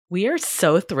We are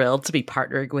so thrilled to be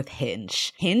partnering with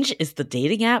Hinge. Hinge is the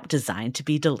dating app designed to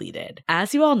be deleted.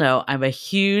 As you all know, I'm a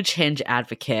huge Hinge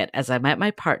advocate as I met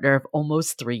my partner of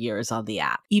almost 3 years on the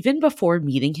app. Even before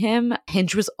meeting him,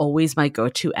 Hinge was always my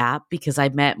go-to app because I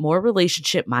met more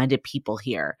relationship-minded people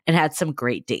here and had some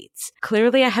great dates.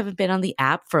 Clearly, I haven't been on the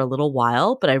app for a little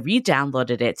while, but I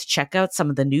re-downloaded it to check out some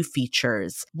of the new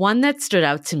features. One that stood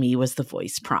out to me was the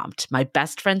voice prompt, my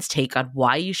best friend's take on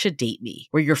why you should date me,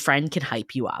 where your friend can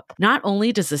hype you up. Not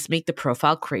only does this make the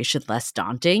profile creation less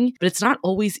daunting, but it's not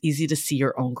always easy to see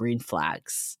your own green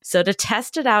flags. So to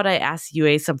test it out, I asked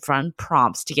Yue some fun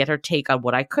prompts to get her take on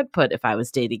what I could put if I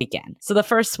was dating again. So the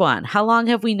first one, how long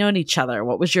have we known each other?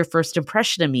 What was your first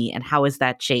impression of me and how has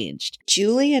that changed?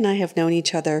 Julie and I have known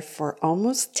each other for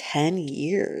almost 10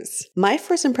 years. My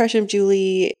first impression of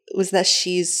Julie was that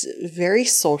she's very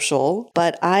social,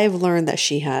 but I've learned that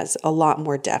she has a lot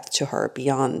more depth to her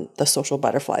beyond the social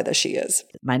butterfly that she is.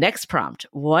 My next prompt,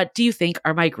 what do you think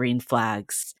are my green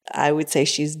flags? I would say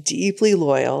she's deeply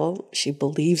loyal. She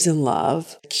believes in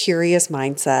love, curious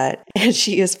mindset, and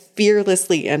she is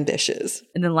fearlessly ambitious.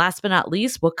 And then last but not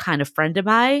least, what kind of friend am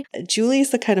I? Julie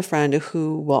is the kind of friend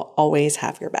who will always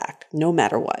have your back, no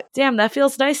matter what. Damn, that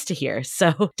feels nice to hear.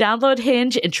 So download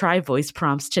Hinge and try voice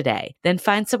prompts today. Then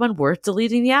find someone worth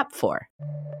deleting the app for.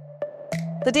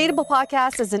 The Dateable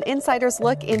Podcast is an insider's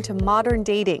look into modern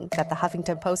dating that the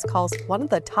Huffington Post calls one of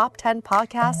the top 10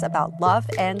 podcasts about love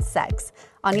and sex.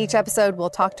 On each episode, we'll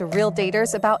talk to real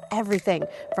daters about everything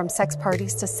from sex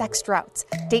parties to sex droughts,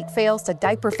 date fails to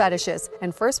diaper fetishes,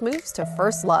 and first moves to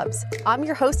first loves. I'm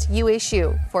your host, Yue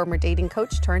Xu, former dating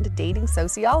coach turned dating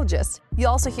sociologist. You'll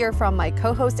also hear from my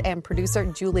co-host and producer,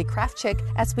 Julie Krafchick,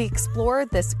 as we explore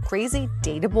this crazy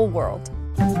dateable world.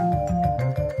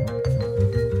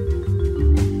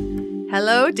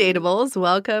 Hello, Dateables.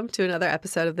 Welcome to another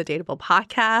episode of the Dateable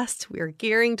Podcast. We are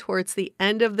gearing towards the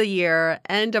end of the year,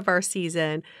 end of our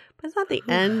season, but it's not the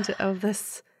end of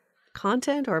this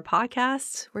content or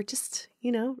podcast. We're just,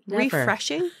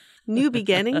 refreshing. New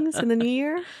beginnings in the new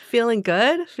year. Feeling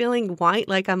good. Feeling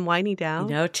like I'm winding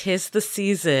down. Tis the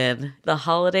season. The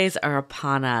holidays are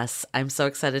upon us. I'm so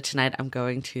excited tonight. I'm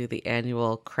going to the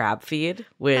annual crab feed,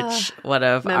 which one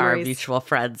of our mutual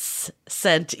friends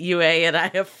sent Yue and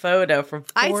I a photo from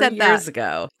 4 years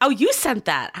ago. Oh, you sent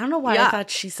that. I don't know why I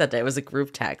thought she sent it. It was a group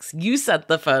text. You sent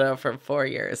the photo from 4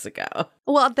 years ago.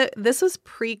 Well, this was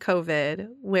pre-COVID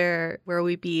where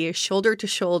we'd be shoulder to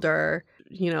shoulder,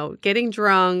 getting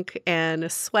drunk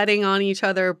and sweating on each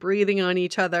other, breathing on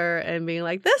each other, and being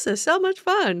like, this is so much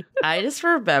fun. I just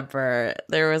remember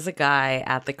there was a guy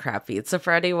at the crab feed. So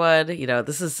for anyone,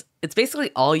 it's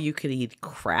basically all you can eat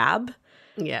crab.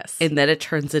 Yes. And then it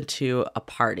turns into a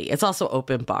party. It's also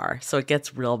open bar, so it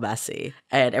gets real messy.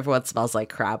 And everyone smells like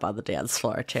crab on the dance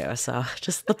floor, too. So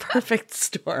just the perfect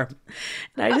storm.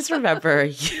 And I just remember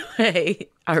Yue,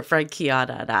 our friend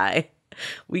Kiana, and I,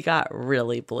 we got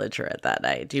really belligerent that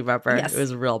night. Do you remember? Yes. It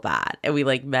was real bad. And we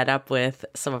met up with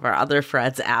some of our other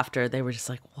friends after. They were just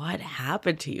like, what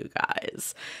happened to you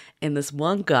guys? And this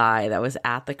one guy that was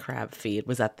at the crab feed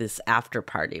was at this after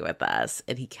party with us.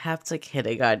 And he kept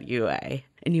hitting on Yue.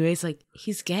 And Yue's like,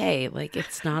 he's gay.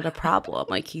 It's not a problem.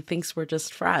 He thinks we're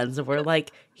just friends. And we're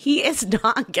like, he is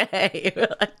not gay.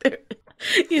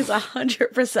 He's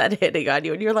 100% hitting on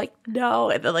you. And you're like,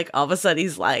 no. And then all of a sudden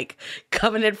he's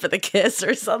coming in for the kiss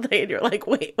or something. And you're like,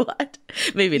 wait, what?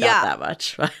 Maybe not that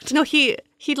much. But. No, he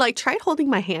tried holding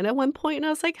my hand at one point, and I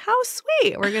was like, how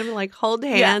sweet. We're going to hold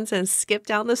hands and skip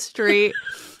down the street,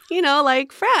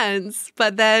 like friends.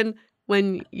 But then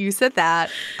when you said that,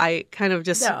 I kind of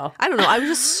just, I don't know. I was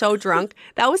just so drunk.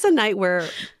 That was a night where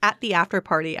at the after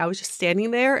party, I was just standing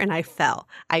there and I fell.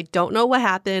 I don't know what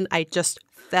happened. I just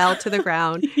fell to the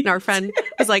ground. And our friend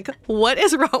was like, what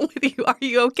is wrong with you? Are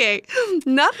you okay?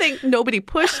 Nothing. Nobody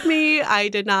pushed me. I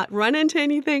did not run into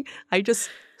anything. I just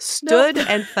stood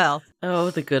and fell. Oh,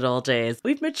 the good old days.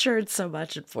 We've matured so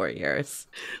much in 4 years.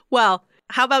 Well,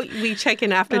 how about we check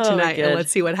in after tonight and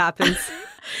let's see what happens.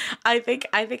 I think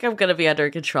I'm going to be under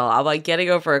control. I'm getting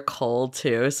over a cold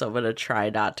too, so I'm going to try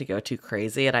not to go too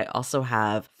crazy. And I also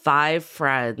have 5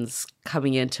 friends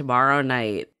coming in tomorrow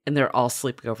night, and they're all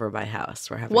sleeping over at my house.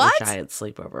 We're having a giant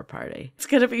sleepover party. It's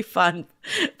going to be fun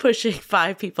pushing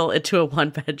 5 people into a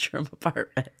 1-bedroom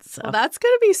apartment. So. Well, that's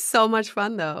going to be so much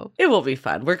fun, though. It will be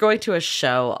fun. We're going to a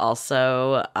show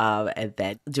also, and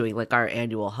then doing our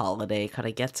annual holiday kind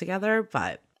of get together,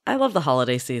 but I love the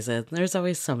holiday season. There's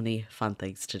always so many fun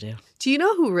things to do. Do you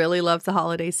know who really loves the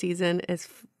holiday season? Is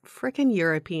freaking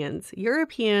Europeans.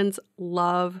 Europeans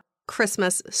love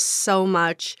Christmas so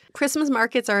much. Christmas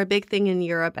markets are a big thing in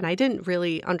Europe, and I didn't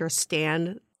really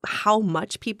understand how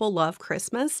much people love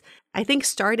Christmas. I think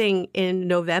starting in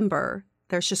November,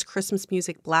 there's just Christmas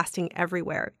music blasting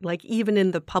everywhere. Like even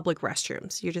in the public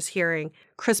restrooms, you're just hearing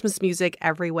Christmas music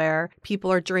everywhere.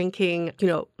 People are drinking,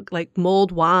 like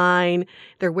mulled wine.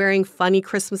 They're wearing funny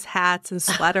Christmas hats and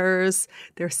sweaters.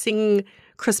 They're singing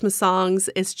Christmas songs.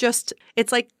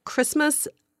 It's like Christmas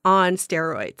on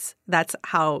steroids. That's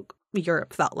how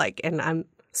Europe felt like. And I'm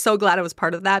so glad I was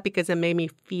part of that because it made me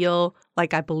feel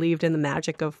like I believed in the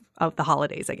magic of the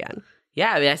holidays again.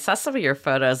 Yeah, I mean, I saw some of your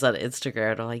photos on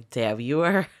Instagram and I'm like, damn, you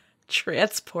are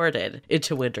transported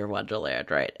into Winter Wonderland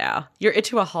right now. You're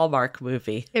into a Hallmark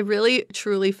movie. It really,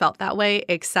 truly felt that way,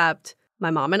 except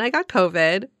my mom and I got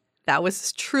COVID. That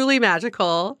was truly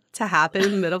magical to happen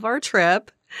in the middle of our trip.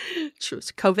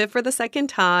 COVID for the second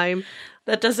time.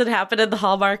 That doesn't happen in the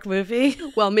Hallmark movie?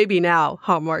 Well, maybe now,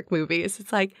 Hallmark movies.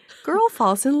 It's like, girl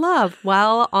falls in love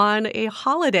while on a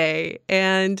holiday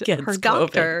and Gets her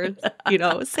doctor,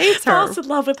 saves her. Falls in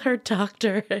love with her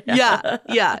doctor.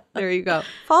 Yeah, there you go.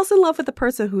 Falls in love with the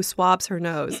person who swabs her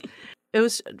nose. It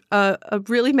was a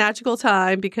really magical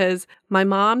time because my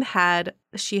mom had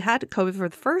COVID for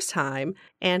the first time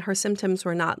and her symptoms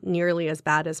were not nearly as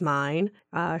bad as mine.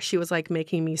 She was like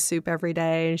making me soup every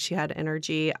day and she had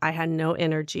energy. I had no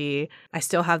energy. I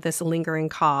still have this lingering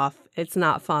cough. It's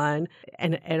not fun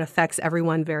and it affects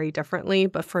everyone very differently.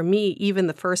 But for me, even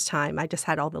the first time, I just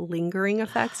had all the lingering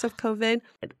effects of COVID.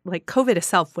 Like COVID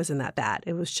itself wasn't that bad.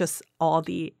 It was just all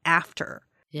the after.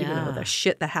 Yeah. The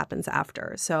shit that happens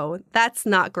after. So that's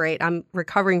not great. I'm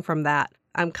recovering from that.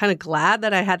 I'm kind of glad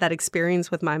that I had that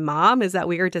experience with my mom. Is that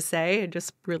weird to say? It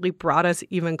just really brought us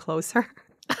even closer.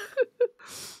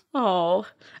 Oh,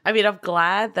 I mean, I'm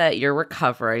glad that you're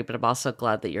recovering, but I'm also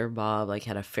glad that your mom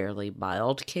had a fairly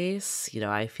mild case.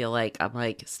 I feel like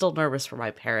I'm still nervous for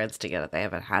my parents to get it. They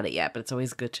haven't had it yet, but it's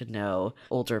always good to know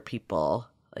older people.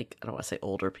 I don't want to say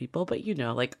older people, but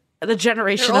the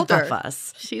generation above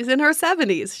us. She's in her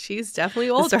 70s. She's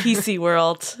definitely older. This PC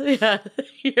world. Yeah.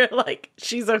 You're like,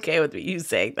 she's okay with me. You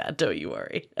saying that. Don't you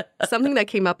worry. Something that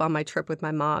came up on my trip with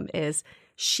my mom is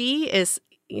she's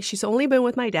only been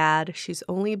with my dad. She's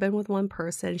only been with one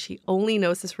person. She only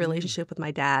knows this relationship with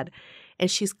my dad. And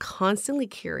she's constantly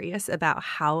curious about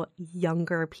how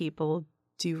younger people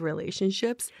do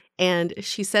relationships. And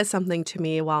she says something to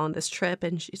me while on this trip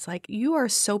and she's like, you are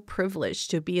so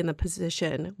privileged to be in the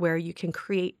position where you can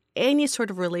create any sort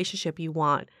of relationship you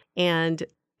want and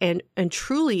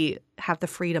truly have the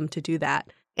freedom to do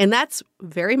that. And that's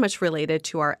very much related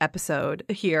to our episode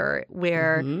here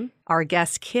where our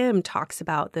guest Kim talks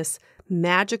about this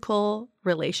magical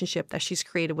relationship that she's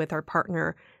created with her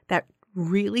partner that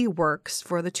really works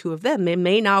for the two of them. It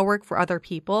may not work for other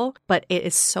people, but it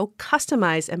is so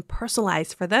customized and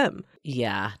personalized for them.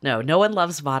 Yeah, no one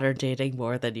loves modern dating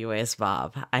more than UA's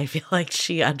mom. I feel like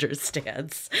she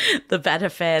understands the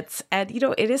benefits. And,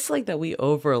 it is something that we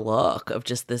overlook of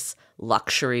just this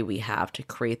luxury we have to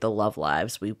create the love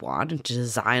lives we want and to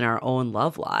design our own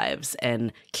love lives.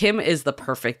 And Kim is the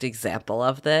perfect example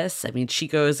of this. I mean, she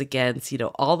goes against,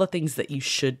 all the things that you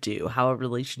should do, how a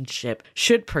relationship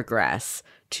should progress,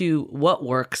 to what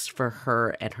works for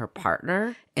her and her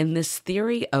partner. And this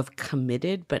theory of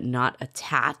committed but not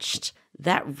attached,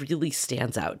 that really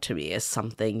stands out to me as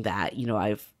something that,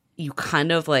 you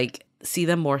kind of see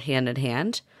them more hand in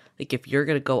hand. Like if you're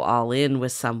going to go all in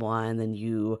with someone, then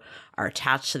you are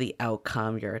attached to the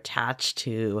outcome. You're attached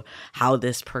to how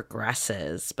this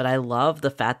progresses. But I love the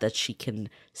fact that she can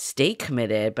stay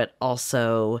committed, but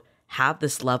also have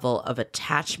this level of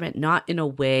attachment, not in a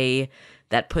way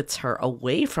that puts her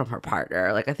away from her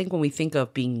partner. I think when we think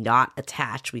of being not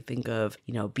attached, we think of,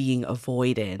 being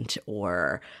avoidant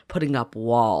or putting up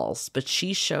walls. But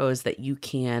she shows that you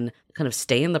can kind of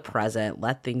stay in the present,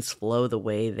 let things flow the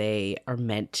way they are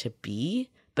meant to be,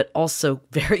 but also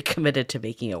very committed to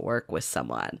making it work with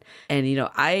someone. And,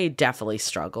 I definitely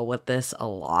struggle with this a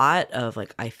lot of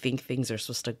I think things are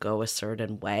supposed to go a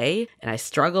certain way. And I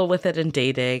struggle with it in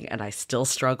dating and I still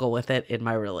struggle with it in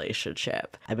my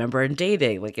relationship. I remember in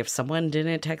dating, if someone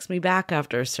didn't text me back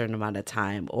after a certain amount of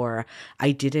time, or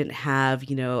I didn't have,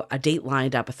 a date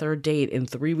lined up, a third date in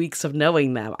 3 weeks of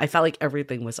knowing them, I felt like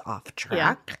everything was off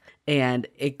track. Yeah. And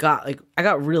I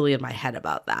got really in my head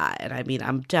about that. And I mean,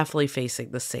 I'm definitely facing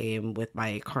the same with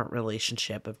my current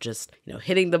relationship of just,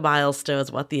 hitting the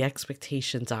milestones, what the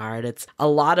expectations are. And it's a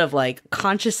lot of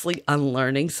consciously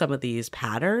unlearning some of these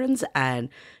patterns. And,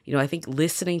 I think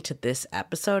listening to this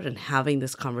episode and having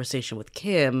this conversation with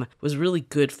Kim was really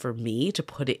good for me to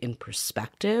put it in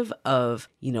perspective of,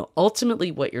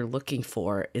 ultimately what you're looking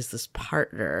for is this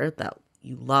partner that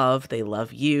you love, they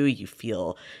love you, you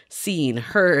feel seen,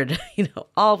 heard,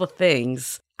 all the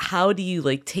things. How do you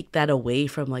like take that away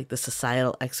from like the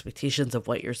societal expectations of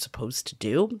what you're supposed to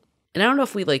do? And I don't know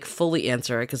if we like fully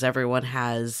answer it because everyone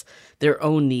has their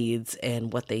own needs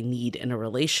and what they need in a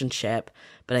relationship.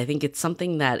 But I think it's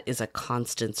something that is a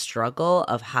constant struggle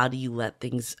of how do you let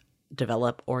things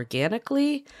develop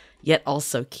organically, yet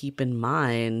also keep in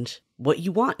mind what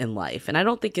you want in life. And I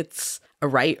don't think it's a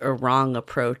right or wrong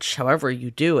approach, however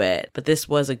you do it. But this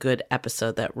was a good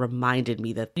episode that reminded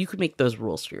me that you could make those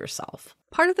rules for yourself.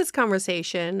 Part of this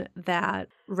conversation that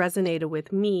resonated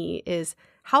with me is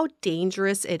how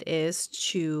dangerous it is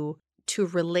to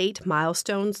relate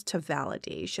milestones to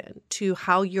validation, to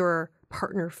how your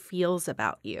partner feels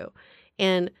about you.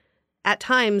 And at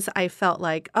times I felt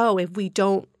like, oh, if we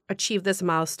don't achieve this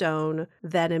milestone,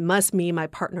 then it must mean my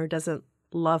partner doesn't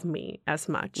love me as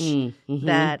much. Mm-hmm.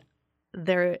 That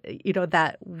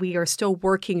that we are still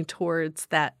working towards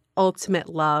that ultimate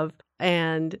love.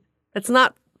 And that's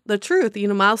not the truth.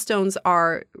 Milestones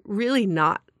are really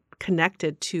not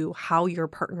connected to how your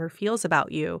partner feels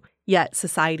about you. Yet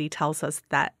society tells us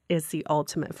that is the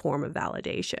ultimate form of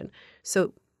validation.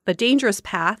 So the dangerous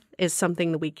path is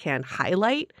something that we can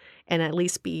highlight and at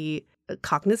least be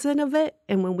cognizant of it.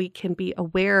 And when we can be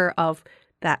aware of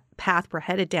that path we're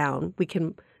headed down, we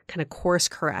can kind of course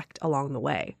correct along the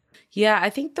way. Yeah, I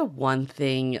think the one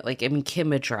thing,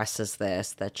 Kim addresses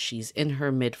this, that she's in her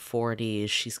mid-40s.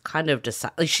 She's kind of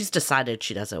she's decided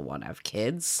she doesn't want to have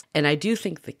kids. And I do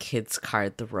think the kids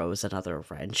card throws another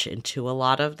wrench into a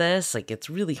lot of this. It's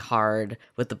really hard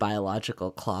with the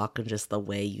biological clock and just the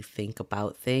way you think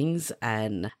about things.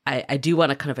 And I do want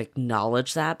to kind of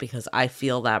acknowledge that because I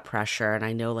feel that pressure. And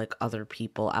I know other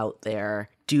people out there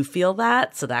do feel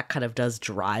that. So that kind of does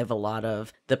drive a lot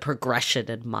of the progression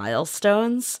and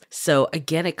milestones. So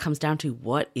again, it comes down to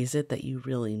what is it that you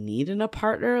really need in a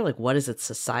partner? What is it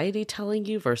society telling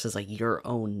you versus your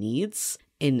own needs?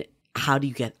 And how do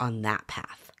you get on that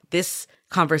path? This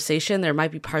conversation, there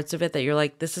might be parts of it that you're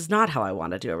like, this is not how I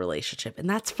want to do a relationship. And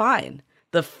that's fine.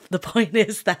 The point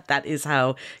is that is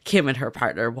how Kim and her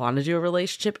partner want to do a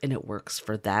relationship and it works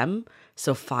for them.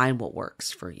 So find what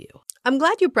works for you. I'm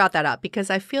glad you brought that up because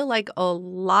I feel like a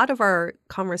lot of our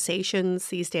conversations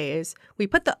these days, we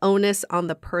put the onus on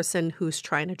the person who's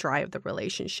trying to drive the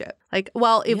relationship. If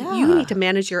you need to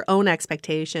manage your own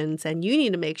expectations and you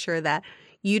need to make sure that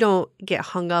you don't get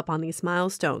hung up on these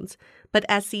milestones. But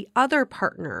as the other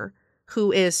partner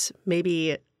who is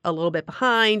maybe a little bit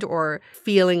behind or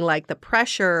feeling like the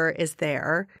pressure is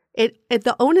there,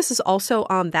 the onus is also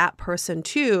on that person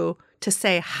too to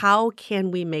say, how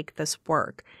can we make this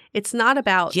work? It's not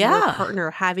about your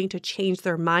partner having to change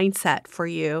their mindset for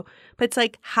you, but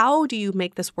it's how do you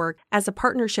make this work as a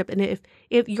partnership? And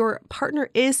if your partner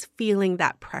is feeling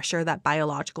that pressure, that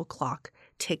biological clock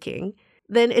ticking,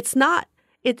 then it's not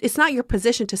your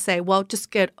position to say, well,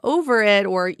 just get over it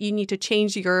or you need to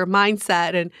change your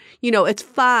mindset and, it's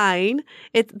fine.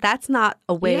 That's not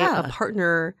a way a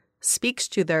partner speaks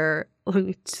to their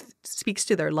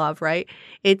love, right?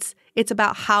 It's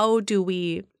about how do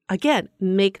we, again,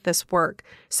 make this work.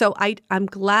 So I'm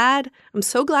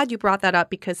so glad you brought that up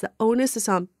because the onus is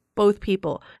on both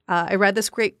people. I read this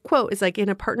great quote. It's in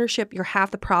a partnership, you're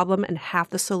half the problem and half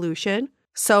the solution.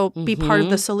 So be part of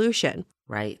the solution.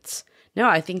 Right. No,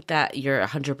 I think that you're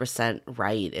 100%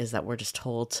 right, is that we're just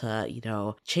told to,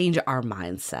 change our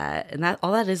mindset. And that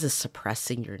all that is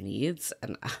suppressing your needs.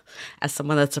 And as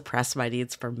someone that suppressed my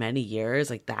needs for many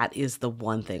years, that is the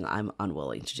one thing I'm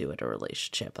unwilling to do in a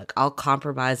relationship. I'll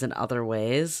compromise in other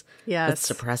ways. Yes. But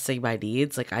suppressing my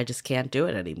needs, I just can't do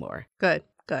it anymore. Good.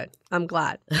 I'm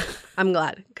glad.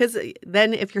 Because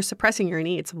then if you're suppressing your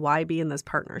needs, why be in this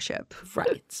partnership?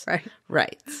 Right.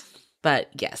 Right. But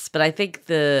yes, I think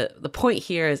the point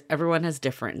here is everyone has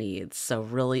different needs. So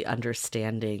really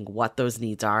understanding what those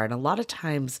needs are. And a lot of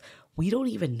times we don't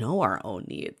even know our own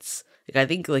needs. I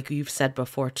think you've said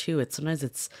before too, sometimes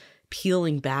it's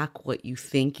peeling back what you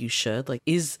think you should.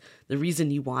 Is the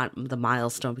reason you want the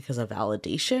milestone because of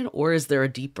validation, or is there a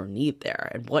deeper need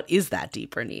there? And what is that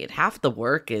deeper need? Half the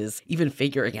work is even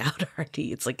figuring out our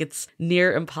needs. It's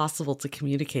near impossible to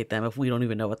communicate them if we don't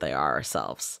even know what they are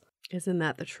ourselves. Isn't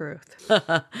that the truth?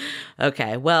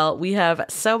 Okay, well, we have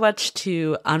so much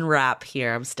to unwrap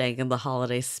here. I'm staying in the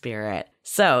holiday spirit.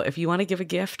 So if you want to give a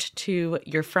gift to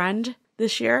your friend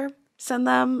this year, send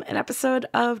them an episode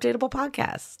of Dateable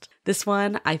Podcast. This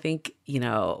one, I think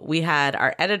we had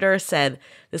our editor said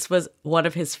this was one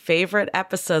of his favorite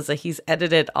episodes that he's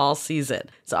edited all season.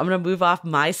 So I'm going to move off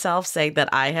myself saying that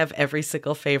I have every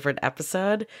single favorite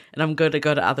episode, and I'm going to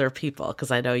go to other people because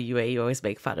I know you always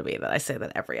make fun of me that I say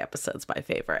that every episode's my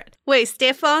favorite. Wait,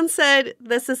 Stefan said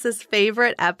this is his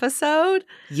favorite episode?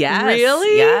 Yes.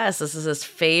 Really? Yes, this is his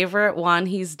favorite one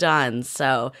he's done.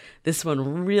 So this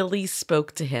one really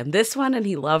spoke to him. This one, and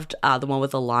he loved the one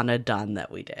with Alana Dunn that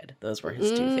we did. Those were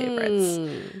his two favorites.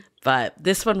 But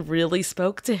this one really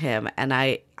spoke to him, and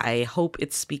I hope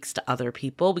it speaks to other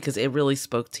people because it really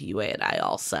spoke to Yue and I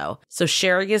also. So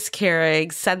sharing is caring.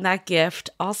 Send that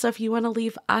gift. Also, if you want to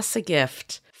leave us a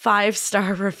gift,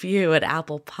 5-star review at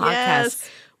Apple Podcasts. Yes.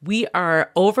 We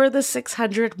are over the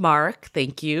 600 mark.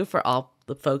 Thank you for all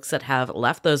the folks that have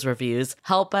left those reviews.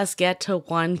 Help us get to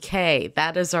 1K.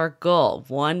 That is our goal.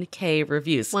 1K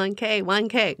reviews.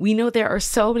 1K. We know there are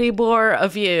so many more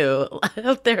of you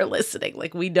out there listening.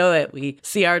 Like, we know it. We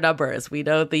see our numbers. We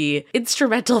know the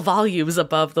instrumental volumes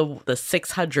above the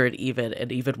 600 even,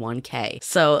 and even 1K.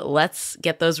 So let's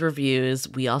get those reviews.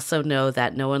 We also know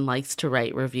that no one likes to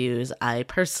write reviews. I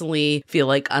personally feel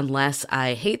like unless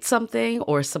I hate something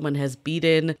or someone has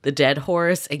beaten the dead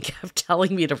horse and kept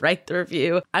telling me to write the review,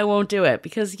 I won't do it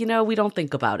because, we don't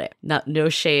think about it. No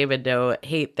shame and no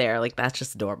hate there. Like, that's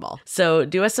just normal. So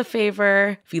do us a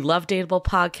favor. If you love Dateable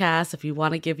Podcasts, if you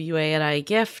want to give Yue and I a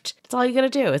gift, that's all you got to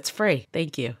do. It's free.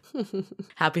 Thank you.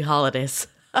 Happy holidays.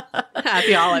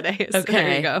 Happy holidays. Okay.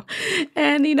 There you go.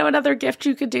 And another gift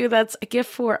you could do that's a gift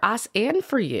for us and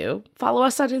for you. Follow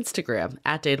us on Instagram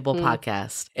at Dateable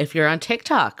Podcast. If you're on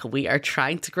TikTok, we are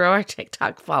trying to grow our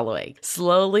TikTok following.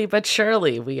 Slowly but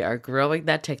surely, we are growing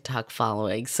that TikTok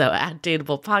following. So at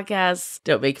Dateable Podcasts,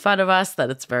 don't make fun of us that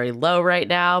it's very low right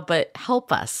now, but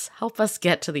help us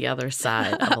get to the other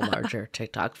side of a larger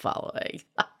TikTok following.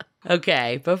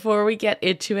 Okay, before we get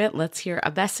into it, let's hear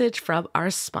a message from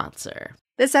our sponsor.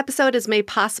 This episode is made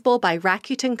possible by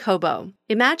Rakuten Kobo.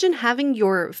 Imagine having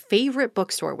your favorite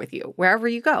bookstore with you wherever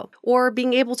you go, or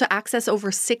being able to access over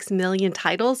 6 million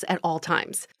titles at all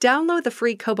times. Download the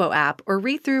free Kobo app or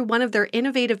read through one of their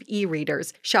innovative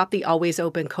e-readers, shop the always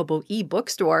open Kobo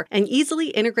e-bookstore, and easily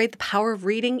integrate the power of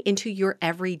reading into your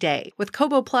everyday. With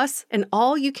Kobo Plus, an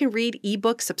all-you-can-read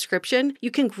ebook subscription,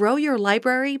 you can grow your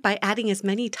library by adding as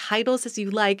many titles as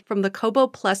you like from the Kobo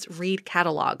Plus Read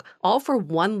catalog, all for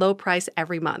one low price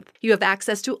every month. You have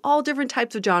access to all different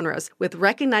types of genres with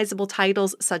recognizable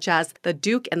titles such as The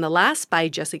Duke and the Lass by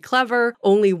Jesse Clever,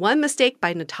 Only One Mistake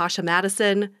by Natasha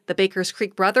Madison, The Baker's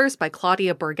Creek Brothers by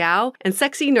Claudia Bergau, and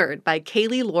Sexy Nerd by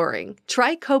Kaylee Loring.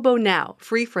 Try Kobo now,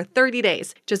 free for 30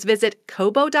 days. Just visit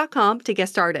kobo.com to get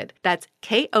started. That's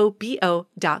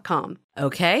KOBO.com.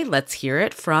 Okay, let's hear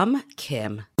it from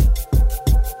Kim.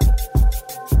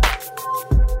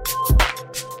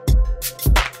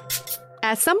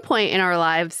 At some point in our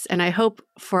lives, and I hope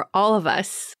for all of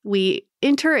us, we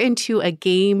enter into a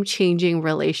game-changing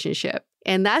relationship.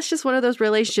 And that's just one of those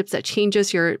relationships that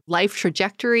changes your life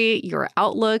trajectory, your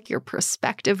outlook, your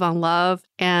perspective on love.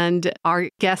 And our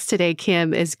guest today,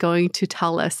 Kim, is going to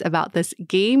tell us about this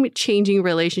game-changing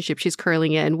relationship she's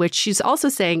currently in, which she's also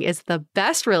saying is the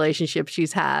best relationship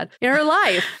she's had in her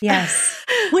life. Yes.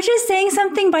 Which is saying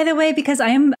something, by the way, because I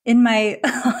am in my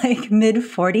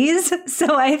mid-40s.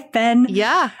 So I've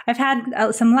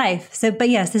had some life. So, but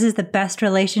yes, this is the best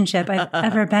relationship I've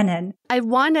ever been in. I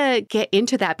want to get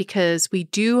into that because we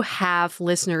do have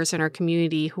listeners in our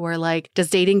community who are like, does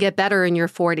dating get better in your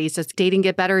 40s? Does dating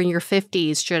get better in your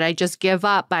 50s? Should I just give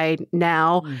up by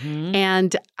now? Mm-hmm.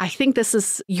 And I think this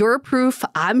is your proof.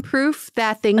 I'm proof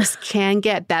that things can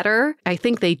get better. I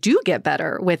think they do get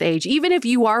better with age. Even if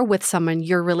you are with someone,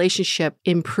 your relationship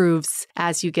improves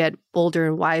as you get older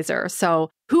and wiser.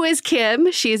 So who is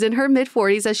Kim? She's in her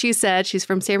mid-40s, as she said. She's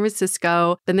from San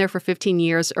Francisco, been there for 15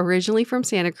 years, originally from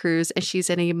Santa Cruz, and she's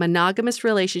in a monogamous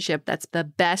relationship that's the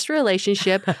best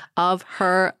relationship of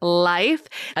her life.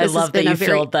 I love that you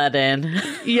filled that in.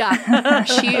 Yeah,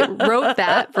 she wrote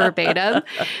that verbatim.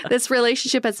 This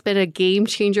relationship has been a game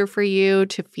changer for you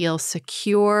to feel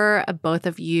secure. Both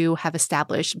of you have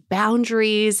established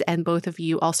boundaries, and both of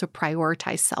you also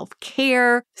prioritize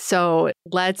self-care. So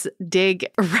let's dig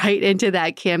right into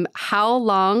that. Kim, how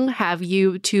long have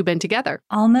you two been together?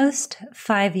 Almost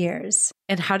 5 years.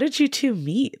 And how did you two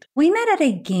meet? We met at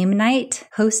a game night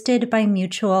hosted by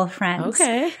mutual friends.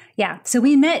 Okay. Yeah. So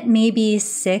we met maybe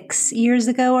 6 years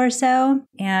ago or so,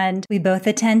 and we both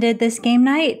attended this game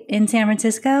night in San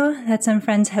Francisco that some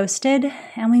friends hosted,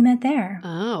 and we met there.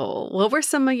 Oh, what were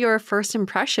some of your first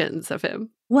impressions of him?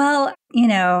 Well,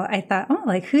 I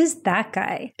thought, who's that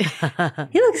guy?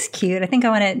 He looks cute. I think I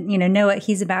want to, know what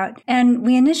he's about. And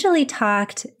we initially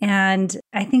talked, and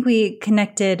I think we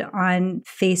connected on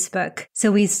Facebook.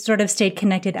 So we sort of stayed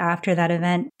connected after that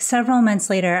event. Several months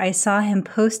later, I saw him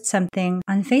post something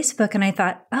on Facebook, and I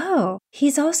thought, oh,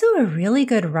 he's also a really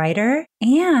good writer.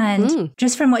 And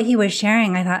just from what he was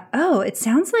sharing, I thought, oh, it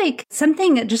sounds like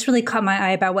something that just really caught my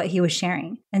eye about what he was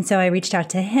sharing. And so I reached out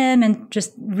to him and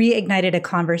just reignited a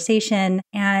conversation,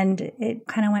 and it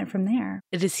kind of went from there.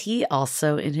 Is he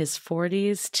also in his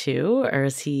 40s too, or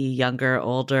is he younger,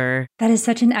 older? That is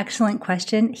such an excellent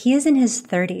question. He is in his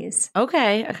 30s.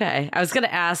 Okay. I was going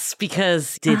to ask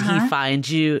because did he find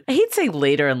you, I hate saying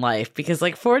later in life because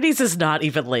 40s is not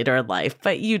even later in life,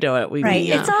 but you know what we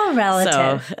mean. It's all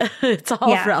relative. So it's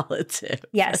all relative.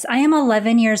 Yes, I am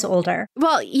 11 years older.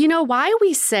 Well, why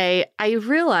we say, I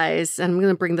realize, and I'm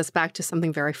going to bring this back to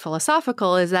something very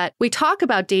philosophical, is that we talk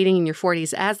about dating in your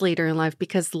 40s as later in life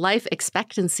because life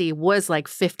expectancy was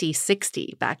 50,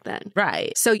 60 back then.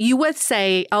 Right. So you would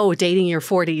say, oh, dating your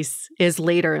 40s is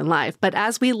later in life. But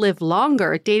as we live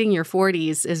longer, dating your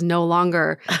 40s is no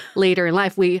longer later in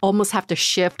life. We almost have to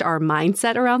shift our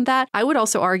mindset around that. I would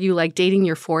also argue dating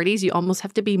your 40s, you almost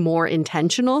have to be more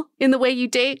intentional in the way you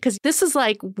date, because this is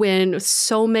when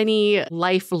so many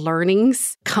life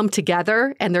learnings come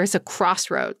together and there's a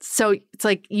crossroads. So it's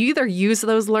you either use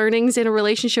those learnings in a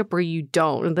relationship or you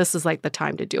don't. And this is the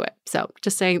time to do it. So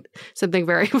just saying something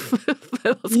very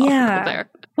philosophical there.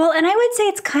 Well, and I would say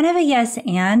it's kind of a yes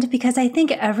and, because I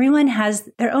think everyone has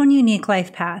their own unique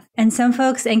life path. And some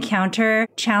folks encounter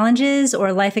challenges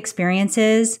or life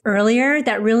experiences earlier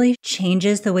that really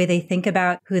changes the way they think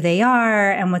about who they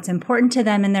are and what's important to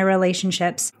them in their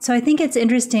relationships. So I think it's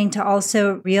interesting to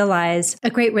also realize a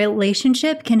great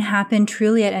relationship can happen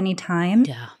truly at any time.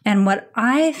 Yeah. And what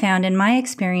I found in my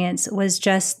experience was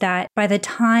just that by the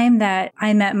time that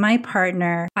I met my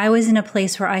partner, I was in a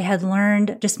place where I had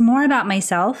learned just more about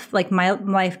myself. My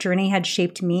life journey had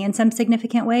shaped me in some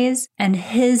significant ways, and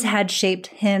his had shaped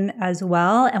him as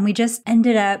well. And we just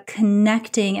ended up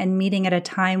connecting and meeting at a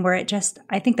time where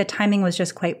I think the timing was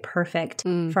just quite perfect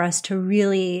for us to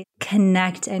really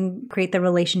connect and create the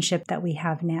relationship that we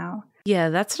have now. Yeah,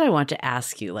 that's what I want to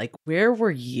ask you. Where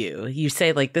were you? You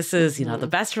say this is, the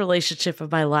best relationship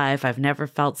of my life. I've never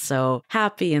felt so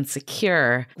happy and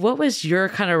secure. What was your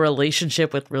kind of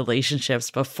relationship with relationships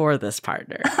before this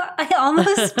partner? I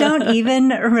almost don't even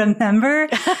remember.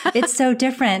 It's so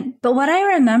different. But what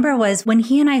I remember was when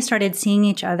he and I started seeing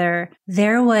each other,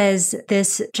 there was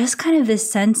this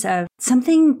sense of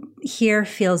something here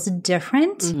feels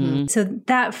different. Mm-hmm. So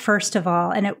that first of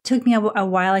all, and it took me a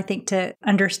while, I think, to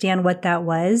understand what that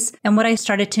was. And what I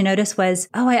started to notice was,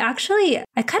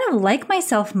 I kind of like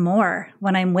myself more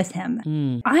when I'm with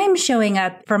him. I'm showing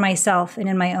up for myself and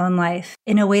in my own life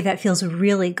in a way that feels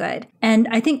really good. And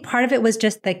I think part of it was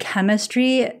just the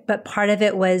chemistry, but part of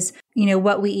it was,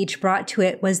 what we each brought to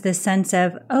it was this sense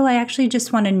of, I actually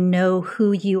just want to know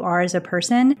who you are as a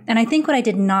person. And I think what I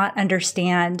did not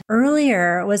understand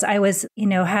earlier was I was,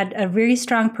 had a very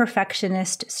strong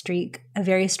perfectionist streak, a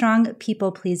very strong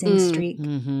people-pleasing streak.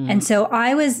 Mm-hmm. And so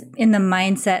I was in the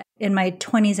mindset in my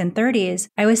 20s and 30s,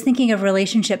 I was thinking of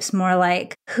relationships more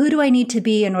like, who do I need to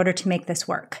be in order to make this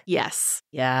work? Yes.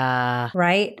 Yeah.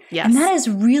 Right? Yes. And that is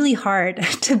really hard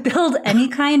to build any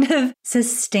kind of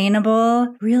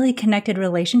sustainable, really connected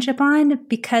relationship on,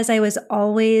 because I was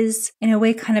always, in a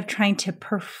way, kind of trying to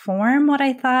perform what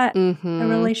I thought a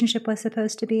relationship was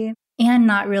supposed to be, and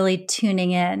not really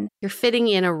tuning in. You're fitting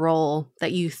in a role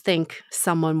that you think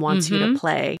someone wants you to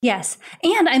play. Yes.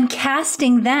 And I'm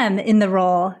casting them in the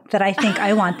role that I think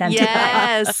I want them to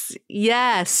play.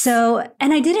 Yes. So,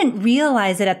 and I didn't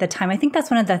realize it at the time. I think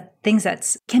that's one of the things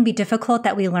that can be difficult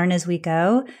that we learn as we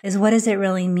go, is what does it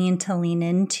really mean to lean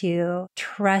into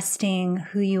trusting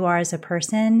who you are as a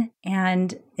person?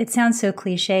 And it sounds so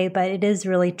cliche, but it is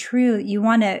really true. You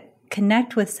want to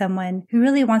connect with someone who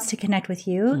really wants to connect with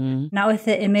you, not with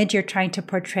the image you're trying to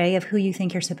portray of who you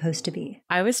think you're supposed to be.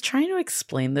 I was trying to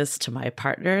explain this to my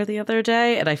partner the other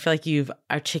day, and I feel like you've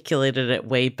articulated it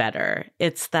way better.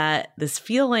 It's that this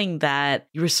feeling that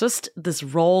you were this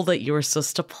role that you were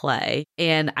supposed to play.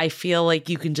 And I feel like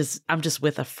I'm just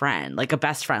with a friend, like a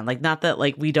best friend, not that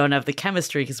we don't have the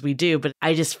chemistry, because we do, but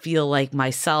I just feel like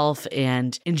myself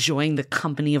and enjoying the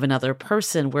company of another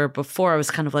person, where before I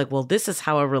was kind of well, this is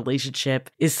how a relationship relationship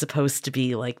is supposed to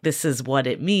be. Like, this is what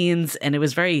it means. And it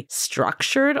was very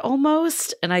structured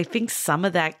almost. And I think some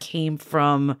of that came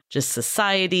from just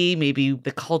society, maybe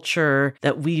the culture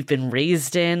that we've been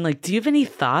raised in. Like, do you have any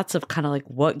thoughts of kind of like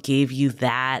what gave you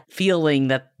that feeling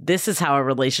that this is how a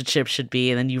relationship should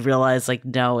be? And then you realize like,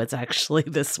 no, it's actually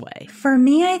this way. For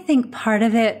me, I think part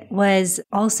of it was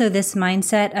also this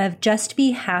mindset of just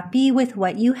be happy with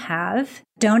what you have.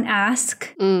 Don't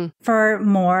ask for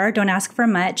more. Don't ask for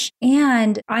much.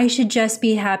 And I should just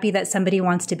be happy that somebody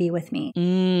wants to be with me.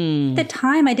 At the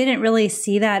time, I didn't really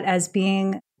see that as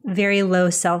being very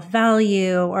low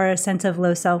self-value or a sense of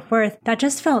low self-worth. That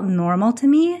just felt normal to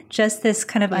me. Just this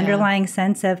kind of underlying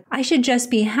sense of I should just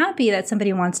be happy that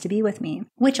somebody wants to be with me,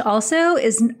 which also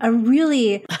is a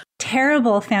really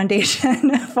terrible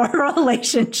foundation for a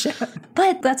relationship.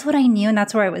 But that's what I knew, and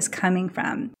that's where I was coming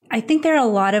from. I think there are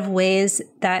a lot of ways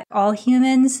that all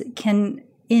humans can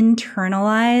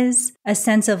internalize a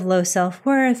sense of low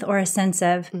self-worth or a sense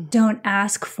of don't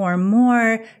ask for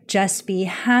more, just be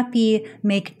happy,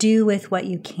 make do with what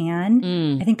you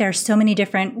can. I think there are so many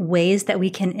different ways that we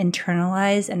can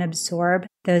internalize and absorb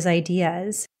those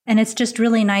ideas. And it's just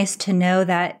really nice to know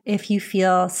that if you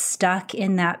feel stuck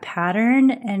in that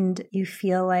pattern and you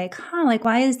feel like,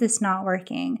 why is this not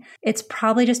working? It's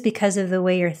probably just because of the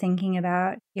way you're thinking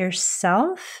about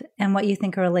yourself and what you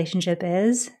think a relationship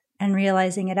is, and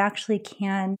realizing it actually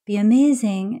can be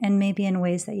amazing and maybe in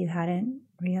ways that you hadn't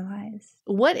realized.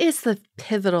 What is the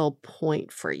pivotal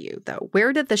point for you, though?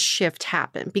 Where did the shift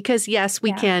happen? Because yes,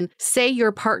 we can say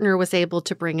your partner was able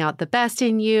to bring out the best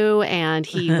in you and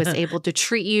he was able to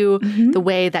treat you the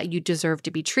way that you deserve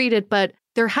to be treated, but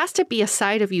there has to be a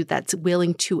side of you that's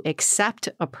willing to accept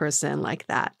a person like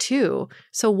that too.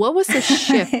 So what was the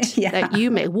shift that you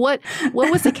made? What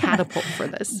was the catapult for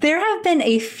this? There have been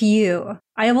a few.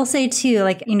 I will say too,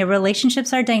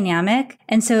 relationships are dynamic.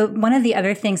 And so one of the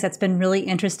other things that's been really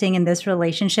interesting in this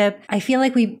relationship, I feel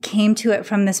like we came to it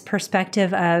from this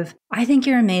perspective of, I think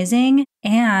you're amazing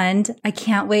and I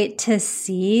can't wait to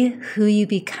see who you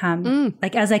become,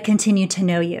 as I continue to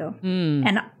know you.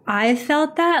 And I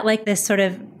felt that like this sort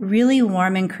of really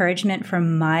warm encouragement for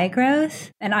my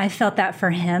growth. And I felt that for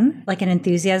him, like an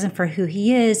enthusiasm for who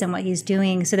he is and what he's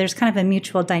doing. So there's kind of a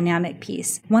mutual dynamic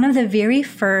piece. One of the very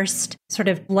first sort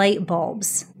of light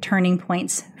bulbs, turning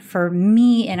points for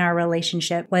me in our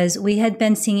relationship was we had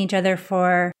been seeing each other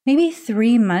for maybe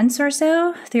 3 months or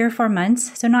so, 3 or 4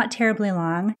 months, so not terribly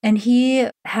long. And he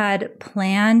had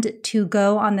planned to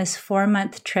go on this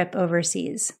 4-month trip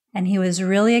overseas. And he was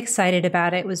really excited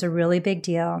about it. It was a really big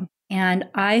deal. And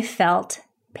I felt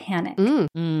panic.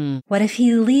 What if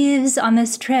he leaves on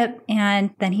this trip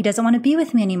and then he doesn't want to be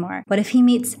with me anymore? What if he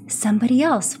meets somebody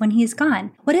else when he's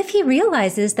gone? What if he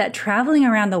realizes that traveling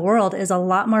around the world is a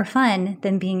lot more fun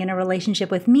than being in a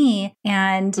relationship with me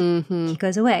and he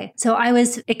goes away? So I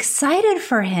was excited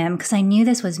for him because I knew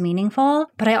this was meaningful,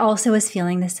 but I also was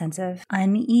feeling this sense of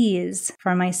unease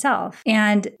for myself.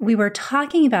 And we were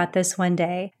talking about this one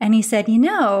day and he said,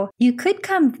 you could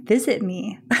come visit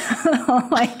me.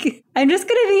 I'm just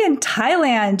going to be in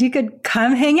Thailand. You could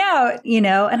come hang out,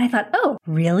 And I thought, oh,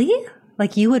 really?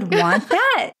 Like you would want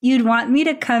that? You'd want me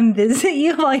to come visit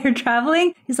you while you're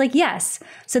traveling? He's like, yes.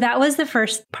 So that was the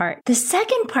first part. The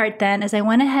second part then is I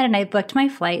went ahead and I booked my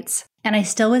flights. And I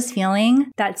still was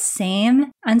feeling that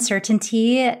same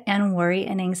uncertainty and worry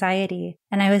and anxiety.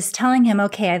 And I was telling him,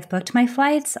 okay, I've booked my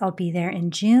flights. I'll be there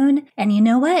in June. And you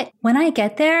know what? When I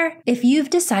get there, if you've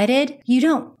decided you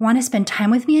don't want to spend time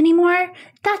with me anymore,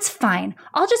 that's fine.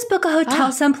 I'll just book a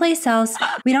hotel someplace else.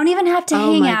 We don't even have to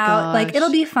hang out. Like, it'll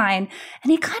be fine.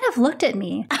 And he kind of looked at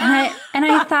me and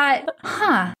I thought,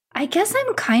 I guess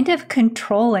I'm kind of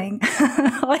controlling.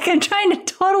 Like I'm trying to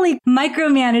totally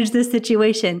micromanage this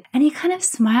situation. And he kind of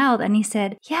smiled and he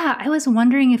said, yeah, I was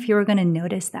wondering if you were going to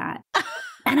notice that.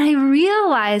 And I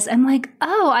realized, I'm like,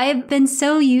 I've been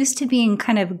so used to being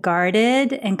kind of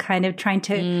guarded and kind of trying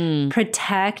to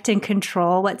protect and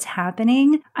control what's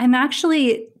happening. I'm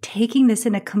actually taking this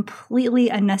in a completely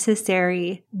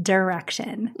unnecessary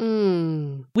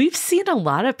direction. We've seen a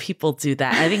lot of people do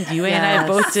that. I think you and I have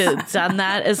both done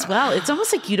that as well. It's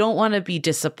almost like you don't want to be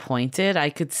disappointed. I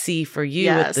could see for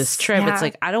you with this trip, it's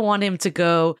like, I don't want him to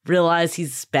go realize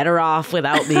he's better off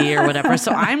without me or whatever.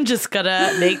 So I'm just going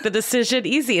to make the decision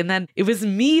easy. And then it was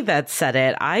me that said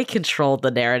it. I controlled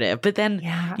the narrative. But then you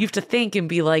have to think and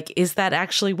be like, is that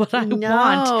actually what I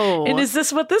want? And is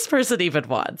this what this person even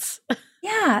wants?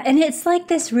 Yeah. And it's like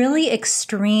this really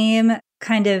extreme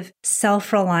kind of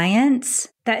self-reliance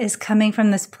that is coming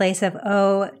from this place of,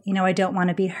 oh, I don't want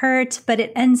to be hurt, but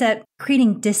it ends up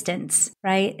creating distance,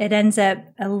 right? It ends up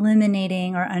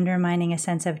eliminating or undermining a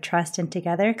sense of trust and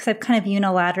together, because I've kind of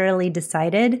unilaterally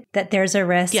decided that there's a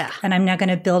risk and I'm now going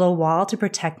to build a wall to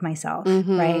protect myself,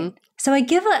 right? So I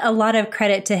give a lot of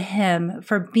credit to him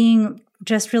for being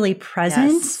just really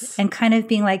present and kind of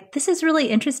being like, this is really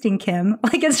interesting, Kim.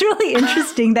 Like, it's really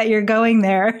interesting that you're going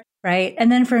there. Right.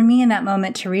 And then for me in that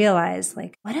moment to realize,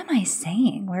 like, what am I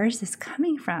saying? Where is this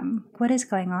coming from? What is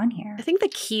going on here? I think the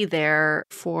key there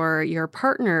for your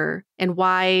partner and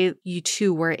why you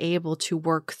two were able to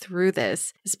work through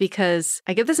this is because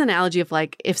I give this analogy of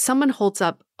like, if someone holds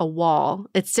up a wall,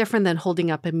 it's different than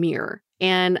holding up a mirror.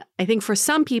 And I think for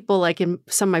some people, like in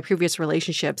some of my previous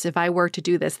relationships, if I were to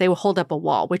do this, they will hold up a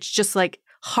wall, which just like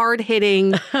hard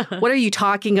hitting. What are you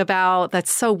talking about?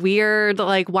 That's so weird.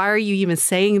 Like, why are you even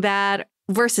saying that?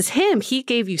 Versus him, he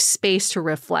gave you space to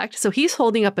reflect. So he's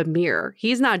holding up a mirror.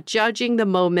 He's not judging the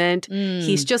moment.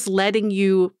 He's just letting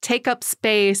you take up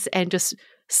space and just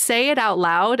say it out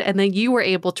loud. And then you were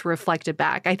able to reflect it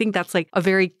back. I think that's like a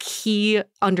very key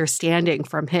understanding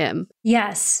from him.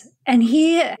 Yes. And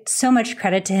so much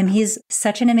credit to him. He's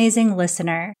such an amazing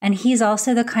listener. And he's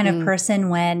also the kind of person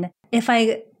when, if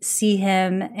I see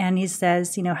him and he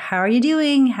says, how are you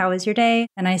doing? How was your day?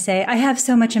 And I say, I have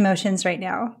so much emotions right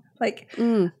now. Like,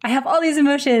 I have all these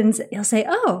emotions. He'll say,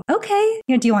 oh, okay.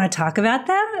 Do you want to talk about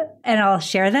them? And I'll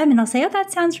share them and I'll say, oh,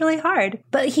 that sounds really hard.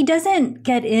 But he doesn't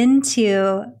get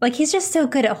into, like, he's just so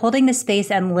good at holding the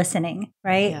space and listening,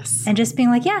 right? Yes. And just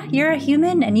being like, yeah, you're a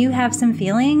human and you have some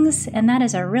feelings. And that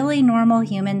is a really normal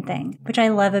human thing, which I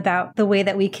love about the way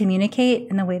that we communicate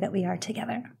and the way that we are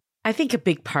together. I think a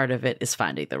big part of it is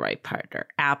finding the right partner.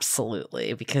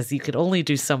 Absolutely. Because you can only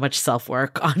do so much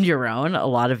self-work on your own. A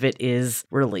lot of it is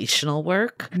relational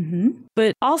work.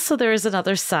 But also there is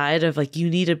another side of like,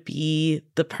 you need to be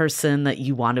the person that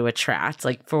you want to attract.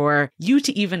 Like for you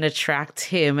to even attract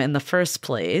him in the first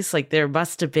place, like there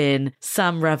must have been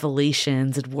some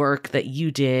revelations and work that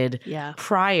you did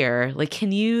prior. Like,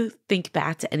 can you think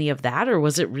back to any of that? Or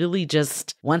was it really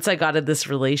just once I got in this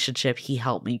relationship, he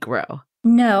helped me grow?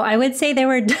 No, I would say there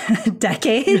were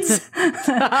decades,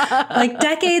 like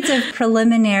decades of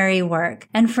preliminary work.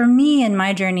 And for me in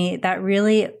my journey, that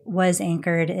really was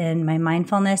anchored in my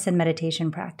mindfulness and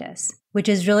meditation practice, which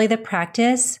is really the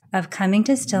practice of coming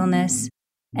to stillness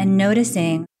and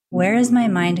noticing, where is my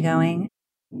mind going?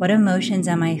 What emotions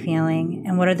am I feeling?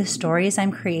 And what are the stories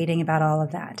I'm creating about all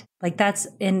of that? Like that's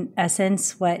in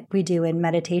essence what we do in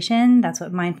meditation. That's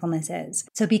what mindfulness is.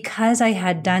 So because I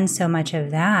had done so much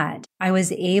of that, I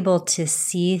was able to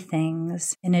see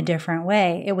things in a different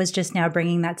way. It was just now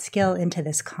bringing that skill into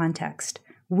this context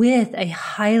with a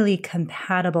highly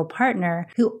compatible partner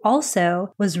who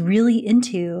also was really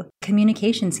into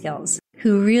communication skills,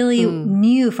 who really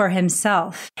knew for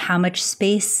himself how much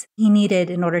space he needed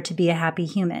in order to be a happy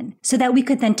human, so that we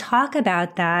could then talk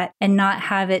about that and not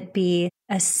have it be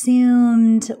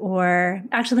assumed. Or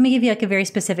actually, let me give you like a very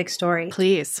specific story.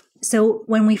 Please. So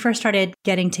when we first started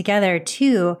getting together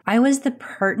too, I was the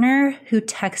partner who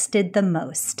texted the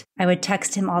most. I would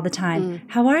text him all the time.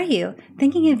 How are you?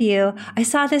 Thinking of you. I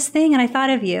saw this thing and I thought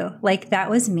of you. Like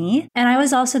that was me. And I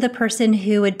was also the person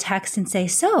who would text and say,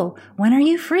 so when are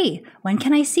you free? When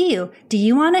can I see you? Do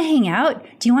you want to hang out?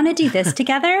 Do you want to do this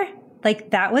together? Like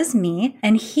that was me.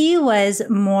 And he was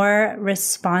more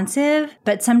responsive,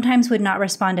 but sometimes would not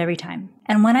respond every time.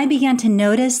 And when I began to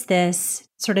notice this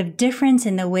sort of difference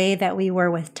in the way that we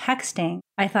were with texting,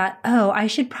 I thought, oh, I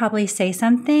should probably say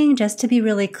something just to be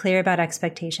really clear about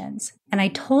expectations. And I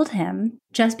told him,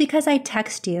 just because I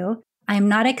text you, I'm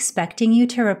not expecting you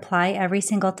to reply every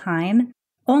single time.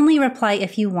 Only reply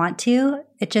if you want to.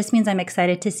 It just means I'm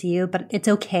excited to see you, but it's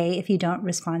okay if you don't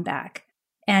respond back.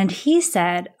 And he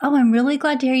said, oh, I'm really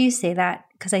glad to hear you say that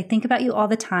because I think about you all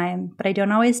the time, but I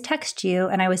don't always text you.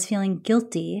 And I was feeling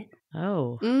guilty.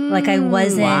 Oh, like I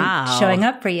wasn't showing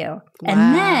up for you. Wow.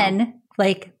 And then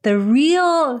like the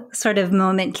real sort of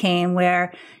moment came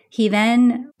where he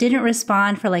then didn't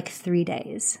respond for like 3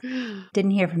 days.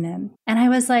 Didn't hear from him. And I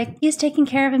was like, he's taking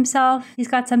care of himself. He's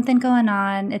got something going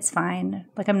on. It's fine.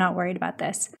 Like, I'm not worried about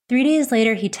this. 3 days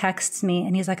later, he texts me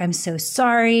and he's like, I'm so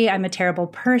sorry. I'm a terrible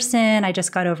person. I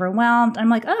just got overwhelmed. I'm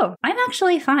like, oh, I'm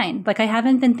actually fine. Like, I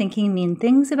haven't been thinking mean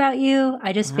things about you.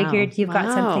 I just figured you've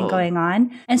got something going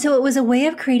on. And so it was a way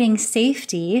of creating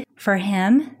safety for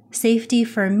him, safety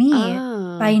for me,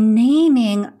 by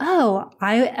naming, oh,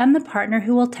 I am the partner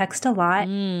who will text a lot.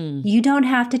 You don't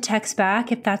have to text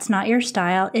back if that's not your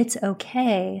style. It's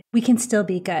okay. We can still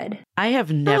be good. I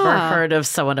have never heard of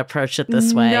someone approach it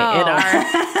this way in our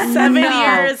 7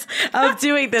 years of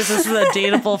doing this. This is a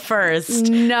dateable first.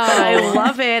 No. But I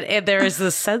love it. And there is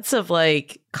this sense of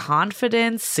like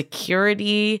confidence,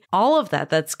 security, all of that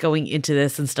that's going into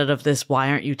this instead of this, why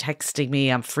aren't you texting me?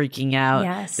 I'm freaking out.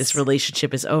 Yes. This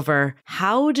relationship is over.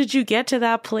 How did you get to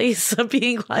that place of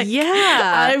being like,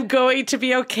 I'm going to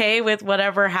be okay with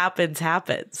whatever happens.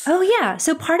 Oh, yeah.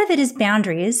 So part of it is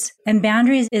boundaries. And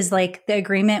boundaries is like the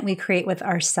agreement we create with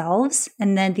ourselves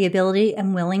and then the ability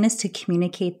and willingness to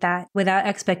communicate that without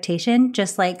expectation.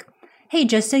 Just like, hey,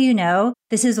 just so you know,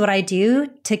 this is what I do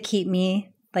to keep me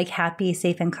like happy,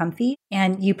 safe, and comfy.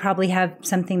 And you probably have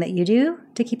something that you do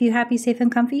to keep you happy, safe,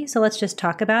 and comfy. So let's just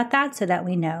talk about that so that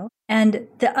we know. And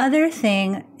the other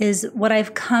thing is what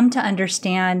I've come to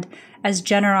understand as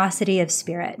generosity of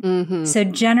spirit. So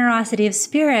generosity of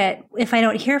spirit, if I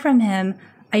don't hear from him,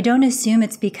 I don't assume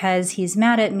it's because he's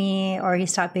mad at me or he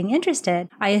stopped being interested.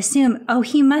 I assume, oh,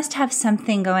 he must have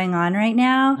something going on right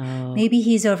now. Maybe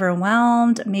he's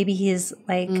overwhelmed. Maybe he's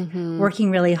like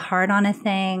working really hard on a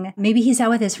thing. Maybe he's out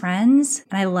with his friends.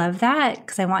 And I love that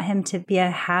because I want him to be a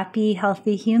happy,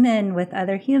 healthy human with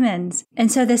other humans.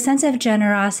 And so the sense of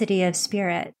generosity of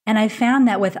spirit. And I found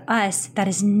that with us, that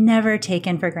is never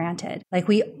taken for granted. Like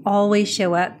we always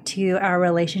show up to our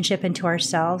relationship and to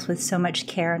ourselves with so much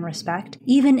care and respect.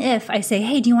 Even if I say,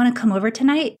 hey, do you want to come over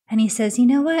tonight? And he says, you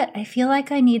know what? I feel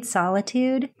like I need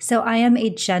solitude. So I am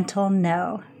a gentle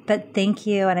no. But thank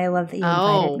you. And I love that you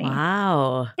invited me.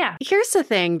 Wow. Yeah. Here's the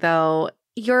thing, though.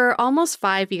 You're almost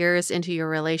 5 years into your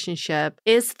relationship.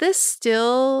 Is this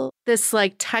still this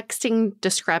like texting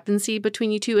discrepancy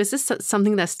between you two? Is this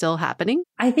something that's still happening?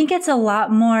 I think it's a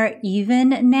lot more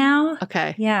even now.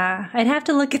 Okay. Yeah. I'd have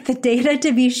to look at the data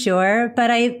to be sure.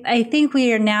 But I think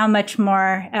we are now much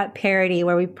more at parity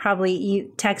where we probably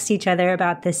text each other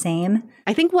about the same.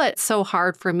 I think what's so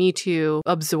hard for me to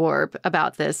absorb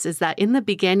about this is that in the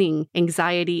beginning,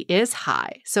 anxiety is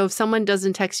high. So if someone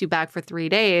doesn't text you back for 3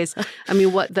 days, I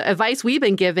mean, what the advice we've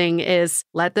been giving is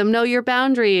let them know your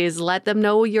boundaries, let them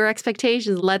know your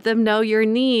expectations, let them know your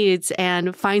needs,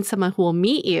 and find someone who will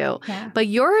meet you. Yeah. But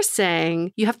you're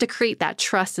saying you have to create that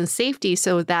trust and safety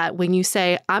so that when you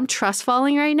say, I'm trust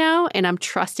falling right now, and I'm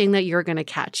trusting that you're going to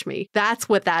catch me. That's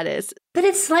what that is. But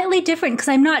it's slightly different because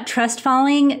I'm not trust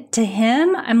falling to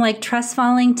him. I'm like trust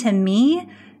falling to me,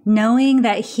 knowing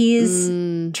that he's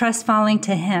trust falling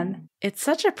to him. It's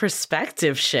such a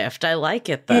perspective shift. I like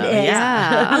it, though. It is.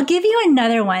 Yeah. I'll give you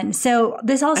another one. So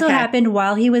this also happened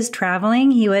while he was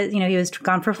traveling. He was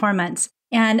gone for 4 months.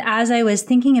 And as I was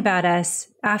thinking about us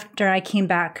after I came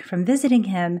back from visiting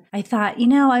him, I thought,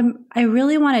 I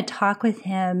really want to talk with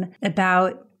him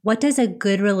about what does a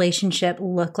good relationship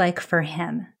look like for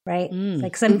him, right?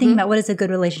 Because I'm thinking about what does a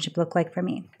good relationship look like for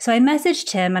me. So I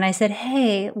messaged him and I said,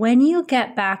 hey, when you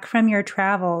get back from your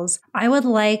travels, I would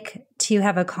like to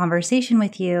have a conversation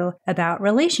with you about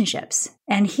relationships.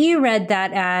 And he read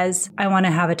that as, I want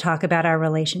to have a talk about our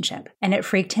relationship. And it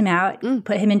freaked him out,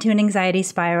 put him into an anxiety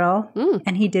spiral,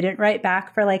 and he didn't write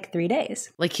back for like 3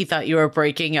 days. Like he thought you were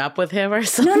breaking up with him or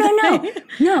something?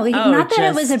 No, not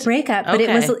that it was a breakup, but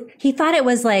he thought it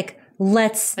was like,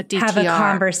 let's have a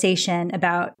conversation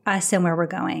about us and where we're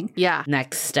going. Yeah.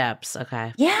 Next steps.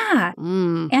 Okay. Yeah.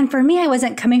 And for me, I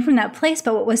wasn't coming from that place.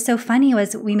 But what was so funny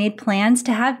was we made plans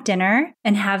to have dinner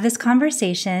and have this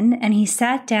conversation. And he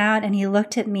sat down and he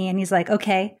looked at me and he's like,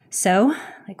 okay, so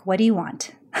like, what do you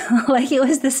want? Like it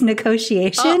was this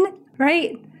negotiation,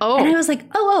 right? Oh. And I was like,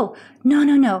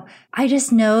 no. I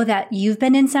just know that you've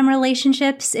been in some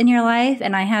relationships in your life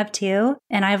and I have too.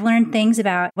 And I've learned things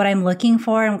about what I'm looking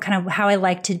for and kind of how I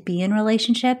like to be in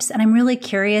relationships. And I'm really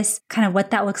curious kind of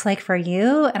what that looks like for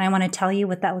you. And I want to tell you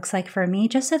what that looks like for me,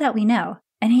 just so that we know.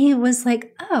 And he was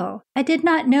like, oh, I did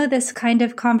not know this kind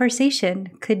of conversation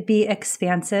could be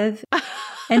expansive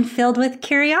and filled with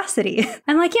curiosity.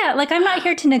 I'm like, yeah, like I'm not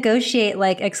here to negotiate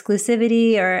like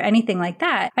exclusivity or anything like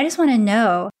that. I just want to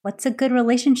know, what's a good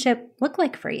relationship look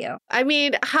like for you? I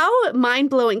mean, how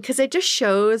mind-blowing, because it just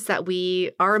shows that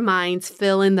our minds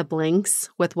fill in the blanks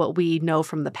with what we know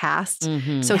from the past.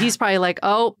 So he's probably like,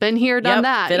 oh, been here, done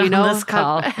that. Been on this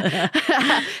call.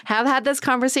 Have had this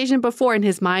conversation before, and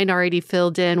his mind already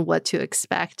filled in what to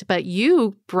expect. But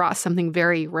you brought something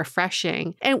very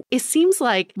refreshing. And it seems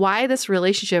like why this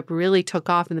relationship relationship really took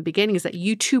off in the beginning is that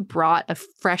you two brought a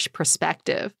fresh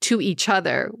perspective to each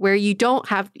other where you don't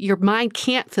have, your mind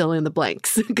can't fill in the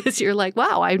blanks because you're like,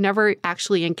 wow, I've never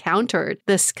actually encountered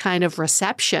this kind of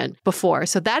reception before.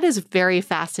 So that is very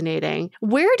fascinating.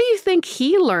 Where do you think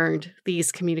he learned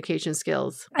these communication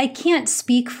skills? I can't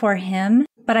speak for him,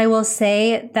 but I will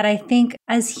say that I think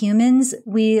as humans,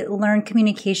 we learn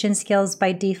communication skills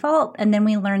by default, and then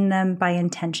we learn them by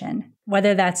intention,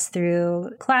 whether that's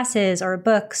through classes or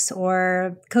books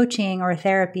or coaching or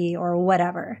therapy or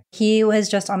whatever. He was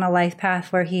just on a life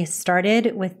path where he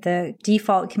started with the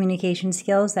default communication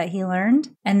skills that he learned.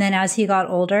 And then as he got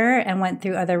older and went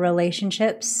through other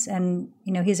relationships, and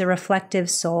he's a reflective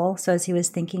soul. So as he was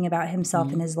thinking about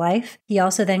himself in his life, he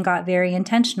also then got very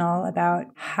intentional about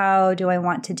how do I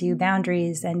want to do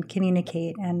boundaries and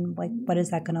communicate, and like, what is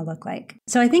that going to look like?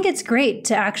 So I think it's great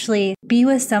to actually be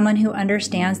with someone who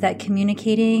understands that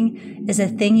communicating is a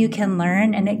thing you can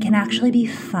learn, and it can actually be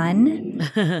fun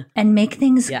and make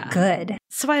things good.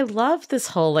 So I love this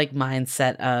whole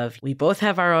mindset of we both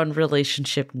have our own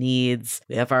relationship needs.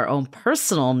 We have our own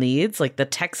personal needs, like the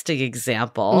texting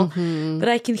example. But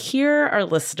I can hear our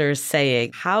listeners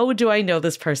saying, how do I know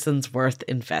this person's worth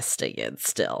investing in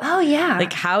still? Oh, yeah.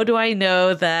 How do I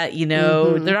know that,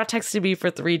 they're not texting me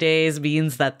for 3 days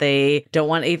means that they don't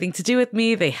want anything to do with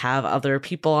me. They have other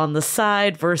people on the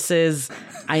side versus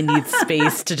I need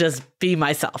space to just be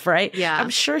myself, right? Yeah. I'm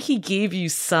sure he gave you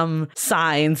some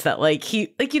signs that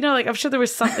I'm sure there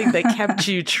was something that kept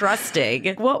you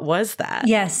trusting. What was that?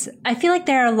 Yes. I feel like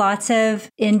there are lots of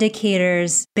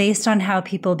indicators based on how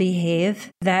people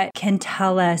behave that can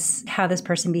tell us how this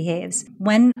person behaves.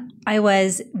 When I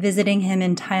was visiting him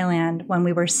in Thailand, when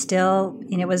we were still,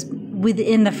 it was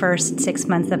within the first 6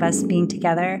 months of us being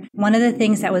together, one of the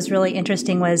things that was really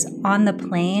interesting was on the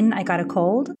plane, I got a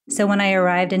cold. So when I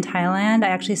arrived in Thailand, I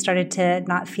actually started to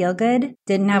not feel good,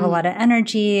 didn't have a lot of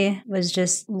energy, was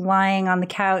just lying on the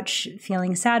couch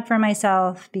feeling sad for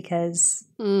myself because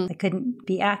I couldn't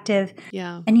be active.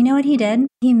 Yeah. And you know what he did?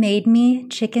 He made me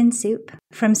chicken soup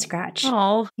from scratch.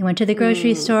 Oh. He went to the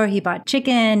grocery store, he bought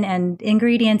chicken and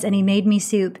ingredients, and he made me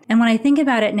soup. And when I think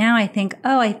about it now, I think,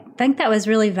 I think that was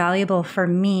really valuable for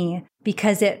me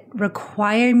because it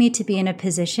required me to be in a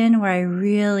position where I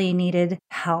really needed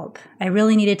help. I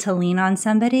really needed to lean on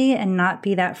somebody and not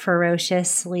be that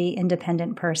ferociously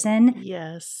independent person.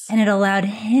 Yes. And it allowed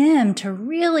him to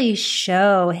really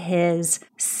show his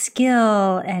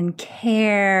skill and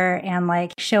care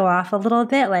and show off a little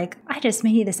bit. I just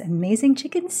made you this amazing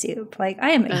chicken soup. I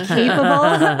am a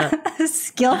capable,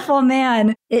 skillful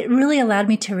man. It really allowed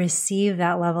me to receive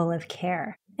that level of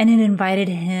care. And it invited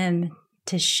him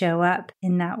to show up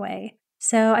in that way.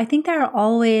 So I think there are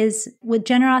always, with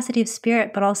generosity of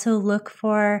spirit, but also look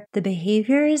for the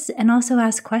behaviors and also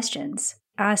ask questions.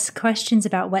 Ask questions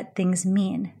about what things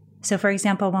mean. So for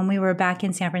example, when we were back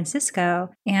in San Francisco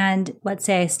and let's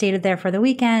say I stayed there for the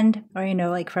weekend or,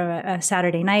 for a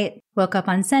Saturday night, woke up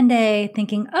on Sunday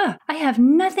thinking, I have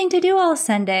nothing to do all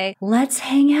Sunday. Let's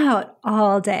hang out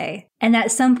all day. And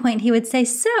at some point he would say,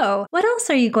 so what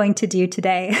else are you going to do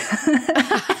today?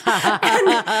 And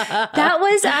that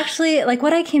was actually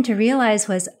what I came to realize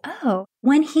was,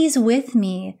 when he's with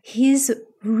me, he's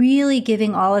really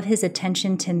giving all of his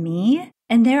attention to me.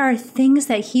 And there are things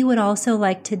that he would also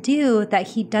like to do that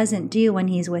he doesn't do when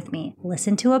he's with me.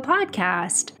 Listen to a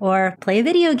podcast or play a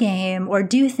video game or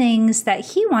do things that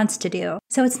he wants to do.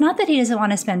 So it's not that he doesn't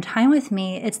want to spend time with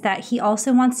me. It's that he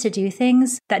also wants to do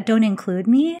things that don't include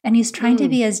me. And he's trying to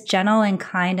be as gentle and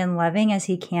kind and loving as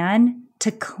he can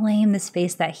to claim the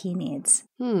space that he needs.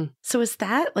 So is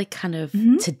that kind of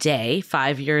today,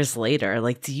 5 years later,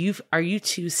 are you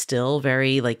two still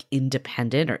very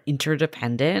independent or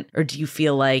interdependent? Or do you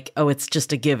feel it's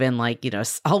just a given,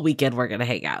 all weekend we're going to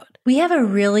hang out? We have a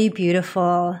really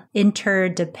beautiful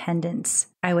interdependence,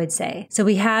 I would say. So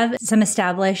we have some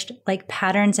established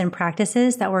patterns and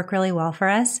practices that work really well for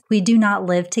us. We do not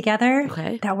live together.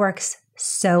 Okay. That works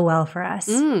so well for us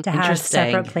to have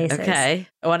separate places. Okay.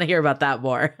 I want to hear about that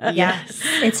more. Yes.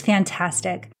 It's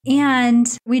fantastic. And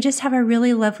we just have a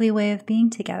really lovely way of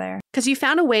being together. Because you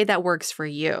found a way that works for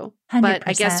you. 100%. But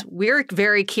I guess we're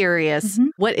very curious,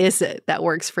 what is it that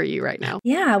works for you right now?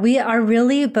 Yeah, we are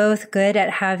really both good at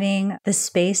having the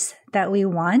space that we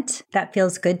want that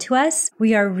feels good to us.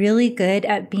 We are really good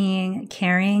at being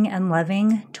caring and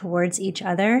loving towards each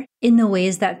other in the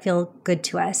ways that feel good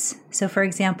to us. So for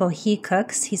example, he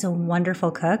cooks. He's a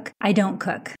wonderful cook. I don't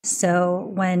cook. So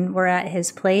when we're at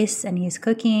his place and he's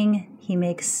cooking, he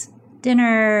makes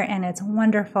dinner and it's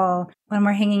wonderful. when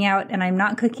we're hanging out and I'm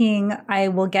not cooking, I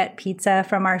will get pizza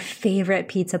from our favorite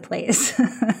pizza place.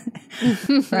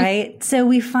 Right? So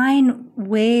we find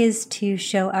ways to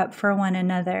show up for one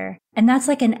another. And that's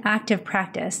like an active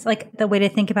practice. Like the way to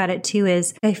think about it too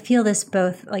is I feel this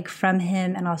both like from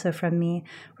him and also from me.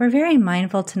 We're very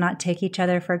mindful to not take each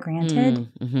other for granted.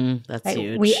 That's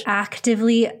huge. We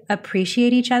actively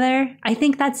appreciate each other. I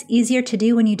think that's easier to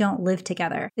do when you don't live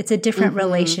together. It's a different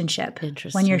relationship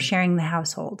when you're sharing the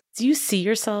household. Do you see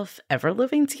yourself ever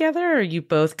living together? Or are you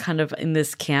both kind of in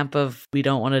this camp of we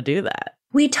don't want to do that?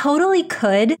 We totally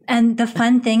could. And the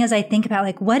fun thing is I think about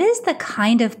like, what is the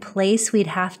kind of place we'd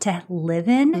have to live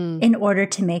in order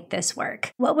to make this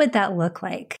work? What would that look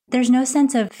like? There's no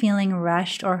sense of feeling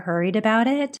rushed or hurried about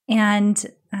it. And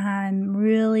I'm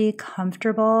really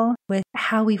comfortable with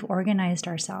how we've organized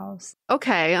ourselves.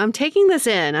 Okay, I'm taking this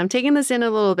in. I'm taking this in a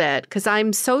little bit because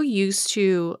I'm so used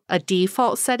to a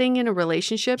default setting in a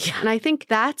relationship. Yeah. And I think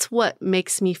that's what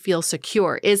makes me feel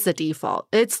secure is the default.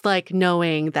 It's like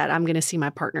knowing that I'm going to see my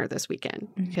partner this weekend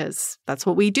because that's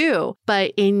what we do.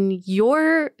 But in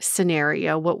your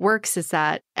scenario, what works is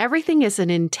that everything is an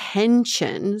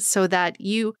intention so that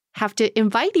you have to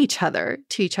invite each other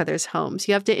to each other's homes.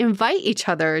 You have to invite each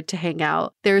other to hang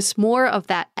out. There's more of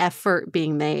that effort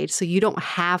being made. So you don't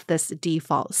have this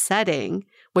default setting,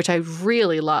 which I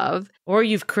really love. Or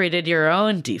you've created your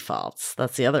own defaults.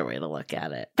 That's the other way to look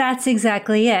at it. That's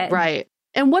exactly it. Right.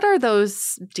 And what are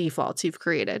those defaults you've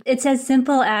created? It's as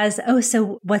simple as, oh,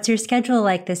 so what's your schedule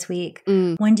like this week?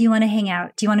 When do you want to hang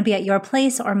out? Do you want to be at your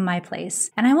place or my place?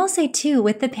 And I will say too,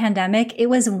 with the pandemic, it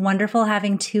was wonderful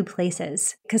having two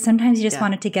places because sometimes you just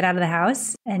wanted to get out of the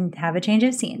house and have a change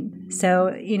of scene.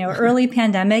 So, early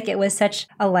pandemic, it was such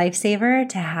a lifesaver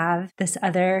to have this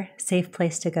other safe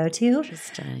place to go to.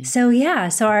 Interesting.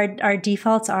 So our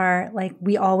defaults are like,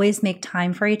 we always make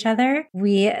time for each other.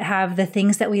 We have the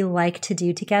things that we like to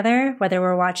do together, whether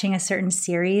we're watching a certain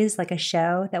series, like a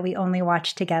show that we only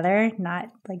watch together,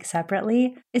 not like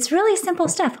separately. It's really simple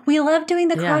stuff. We love doing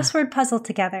the crossword puzzle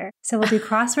together. So we'll do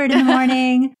crossword in the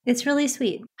morning. It's really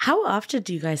sweet. How often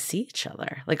do you guys see each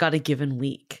other, like on a given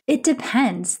week? It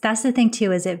depends. That's the thing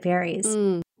too, is it varies.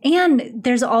 And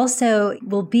there's also,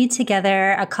 we'll be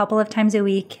together a couple of times a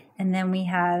week, and then we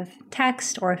have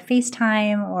text or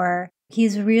FaceTime, or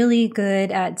he's really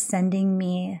good at sending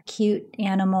me cute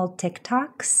animal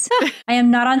TikToks. I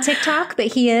am not on TikTok, but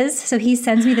he is. So he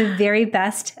sends me the very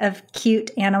best of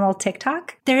cute animal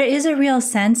TikTok. There is a real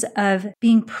sense of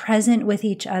being present with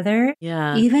each other,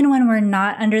 even when we're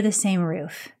not under the same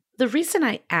roof. The reason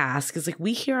I ask is like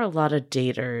we hear a lot of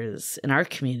daters in our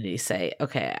community say,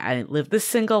 okay, I live this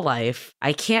single life.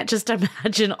 I can't just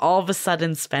imagine all of a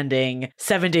sudden spending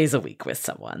 7 days a week with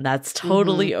someone. That's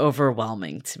totally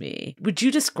overwhelming to me. Would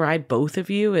you describe both of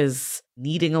you as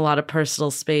needing a lot of personal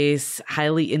space,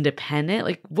 highly independent?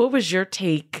 Like, what was your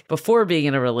take before being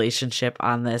in a relationship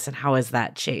on this, and how has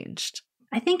that changed?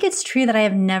 I think it's true that I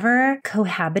have never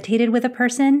cohabitated with a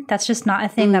person. That's just not a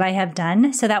thing that I have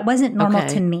done. So that wasn't normal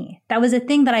to me. That was a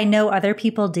thing that I know other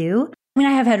people do. I mean,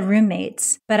 I have had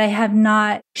roommates, but I have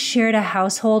not shared a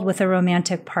household with a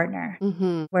romantic partner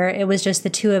where it was just the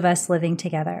two of us living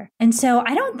together. And so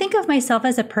I don't think of myself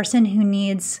as a person who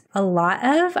needs a lot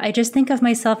of. I just think of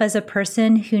myself as a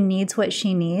person who needs what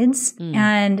she needs.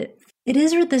 And it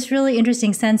is this really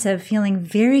interesting sense of feeling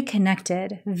very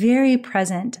connected, very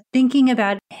present, thinking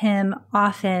about him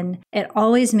often. It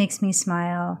always makes me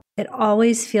smile. It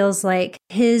always feels like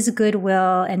his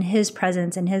goodwill and his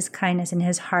presence and his kindness and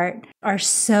his heart are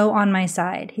so on my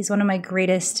side. He's one of my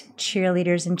greatest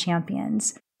cheerleaders and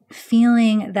champions.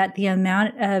 Feeling that the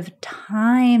amount of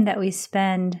time that we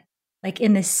spend like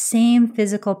in the same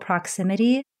physical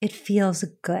proximity, it feels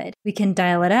good. We can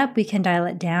dial it up, we can dial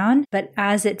it down, but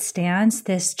as it stands,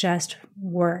 this just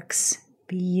works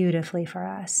beautifully for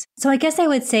us. So I guess I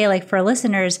would say, like, for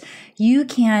listeners, you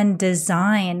can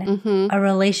design a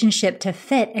relationship to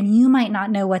fit, and you might not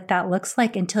know what that looks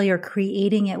like until you're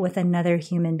creating it with another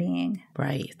human being.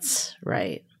 Right,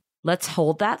 right. Let's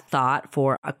hold that thought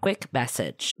for a quick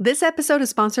message. This episode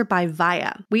is sponsored by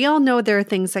Via. We all know there are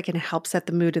things that can help set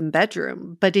the mood in the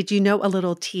bedroom, but did you know a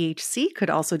little THC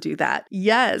could also do that?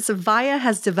 Yes, Via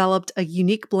has developed a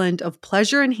unique blend of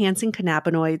pleasure-enhancing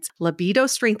cannabinoids,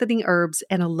 libido-strengthening herbs,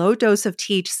 and a low dose of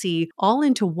THC all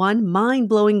into one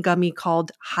mind-blowing gummy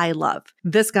called High Love.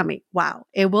 This gummy, wow,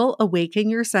 it will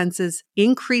awaken your senses,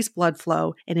 increase blood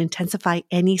flow, and intensify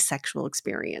any sexual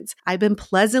experience. I've been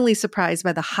pleasantly surprised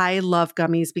by the high I love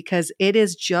gummies because it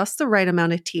is just the right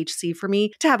amount of THC for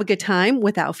me to have a good time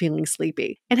without feeling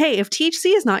sleepy. And hey, if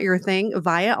THC is not your thing,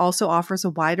 Via also offers a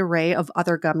wide array of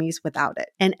other gummies without it.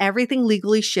 And everything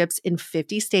legally ships in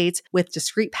 50 states with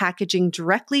discreet packaging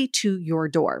directly to your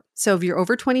door. So if you're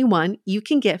over 21, you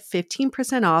can get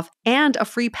 15% off and a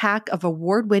free pack of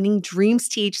award-winning Dreams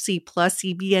THC plus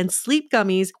CBN sleep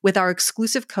gummies with our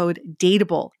exclusive code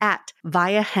DATEABLE at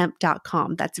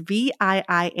viahemp.com. That's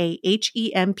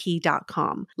VIIAHEMP.com.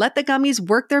 Let the gummies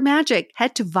work their magic.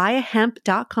 Head to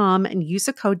viahemp.com and use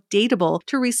the code DATEABLE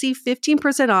to receive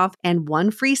 15% off and one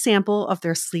free sample of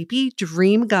their Sleepy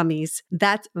Dream gummies.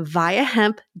 That's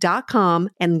viahemp.com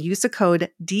and use the code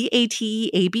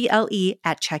DATEABLE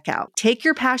at checkout. Take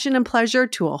your passion and pleasure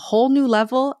to a whole new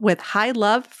level with high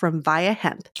love from Via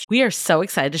Hemp. We are so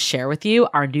excited to share with you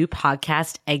our new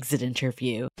podcast, Exit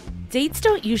Interview. Dates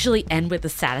don't usually end with a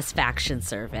satisfaction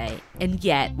survey, and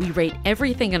yet we rate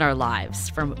everything in our lives,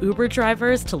 from Uber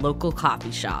drivers to local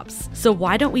coffee shops. So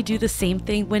why don't we do the same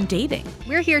thing when dating?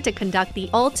 We're here to conduct the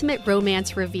ultimate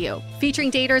romance review,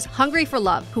 featuring daters hungry for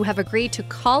love who have agreed to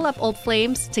call up old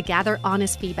flames to gather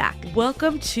honest feedback.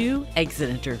 Welcome to Exit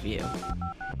Interview.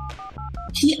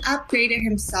 He upgraded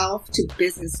himself to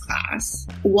business class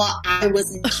while I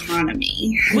was in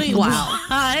economy. Wait,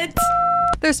 what?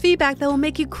 There's feedback that will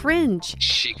make you cringe.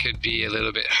 She could be a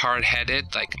little bit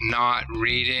hard-headed, like not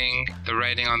reading the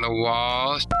writing on the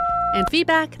wall. And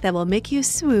feedback that will make you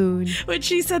swoon. When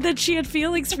she said that she had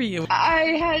feelings for you.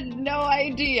 I had no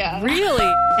idea.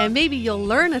 Really? And maybe you'll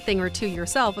learn a thing or two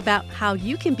yourself about how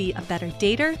you can be a better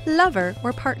dater, lover,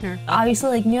 or partner. Obviously,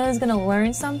 like, knew I was gonna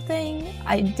learn something.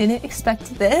 I didn't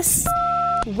expect this.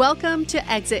 Welcome to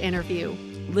Exit Interview.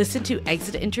 Listen to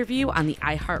Exit Interview on the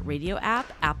iHeartRadio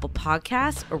app, Apple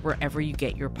Podcasts, or wherever you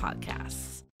get your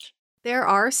podcasts. There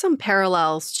are some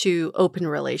parallels to open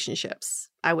relationships,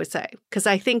 I would say, because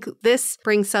I think this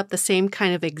brings up the same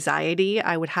kind of anxiety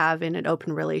I would have in an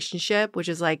open relationship, which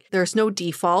is like there's no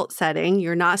default setting.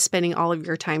 You're not spending all of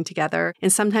your time together.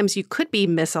 And sometimes you could be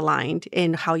misaligned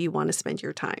in how you want to spend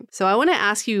your time. So I want to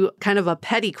ask you kind of a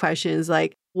petty questions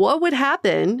like, what would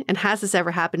happen, and has this ever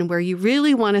happened, where you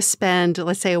really want to spend,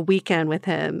 let's say, a weekend with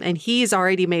him and he's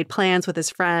already made plans with his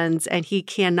friends and he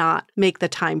cannot make the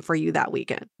time for you that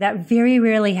weekend? That very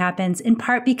rarely happens, in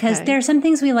part because there are some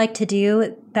things we like to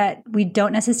do that we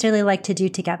don't necessarily like to do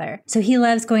together. So he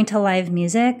loves going to live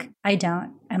music. I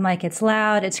don't. I'm like, it's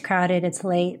loud, it's crowded, it's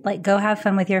late. Like, go have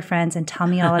fun with your friends and tell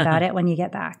me all about it when you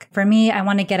get back. For me, I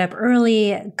want to get up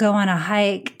early, go on a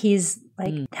hike. He's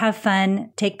like, have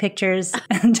fun, take pictures,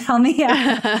 and tell me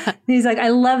how. He's like, I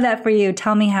love that for you.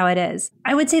 Tell me how it is.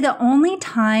 I would say the only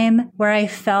time where I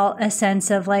felt a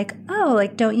sense of like, oh,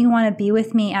 like, don't you want to be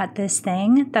with me at this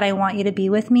thing that I want you to be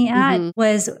with me at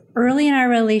was early in our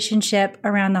relationship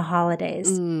around the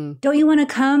holidays. Don't you want to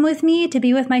come with me to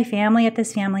be with my family at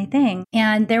this family thing?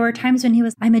 And there were times when he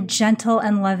was, I'm a gentle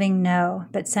and loving no,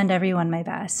 but send everyone my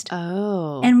best.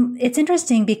 Oh. And it's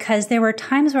interesting because there were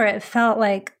times where it felt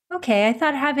like, okay, I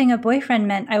thought having a boyfriend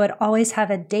meant I would always have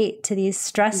a date to these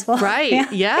stressful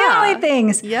family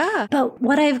things. Yeah. But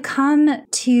what I've come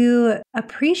to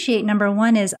appreciate, number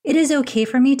one, is it is okay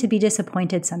for me to be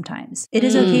disappointed sometimes. It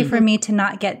is okay for me to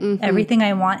not get everything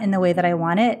I want in the way that I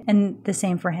want it, and the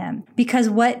same for him. Because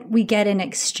what we get in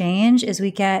exchange is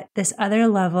we get this other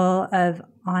level of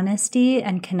honesty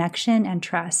and connection and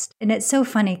trust. And it's so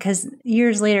funny because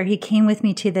years later, he came with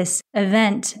me to this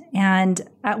event. And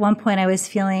at one point I was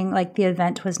feeling like the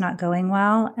event was not going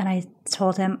well. And I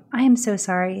told him, I am so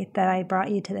sorry that I brought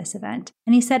you to this event.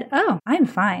 And he said, oh, I'm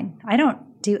fine. I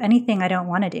don't do anything I don't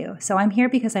want to do. So I'm here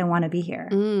because I want to be here.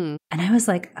 And I was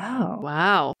like, oh,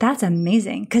 wow, that's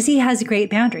amazing. Because he has great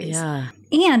boundaries. Yeah.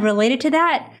 And related to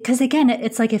that, because again,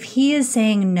 it's like if he is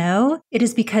saying no, it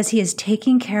is because he is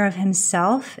taking care of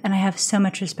himself. And I have so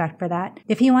much respect for that.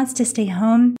 If he wants to stay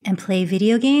home and play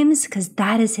video games, because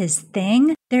that is his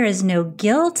thing, there is no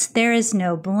guilt. There is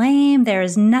no blame. There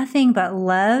is nothing but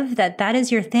love that is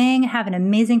your thing. Have an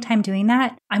amazing time doing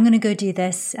that. I'm going to go do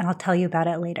this and I'll tell you about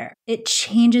it later. It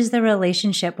changes the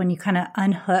relationship when you kind of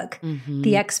unhook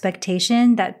the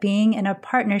expectation that being in a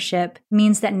partnership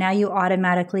means that now you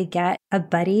automatically get a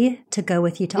buddy to go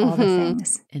with you to all the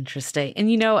things. Interesting.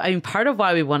 And, you know, I mean, part of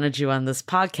why we wanted you on this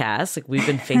podcast, like we've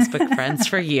been Facebook friends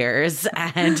for years,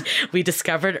 and we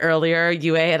discovered earlier,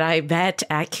 Yue and I met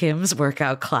at Kim's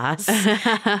workout class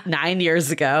 9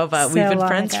 years ago, but we've been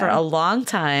friends for a long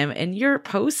time. And your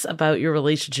posts about your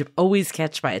relationship always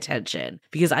catch my attention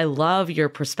because I love your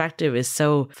perspective is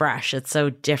so fresh. It's so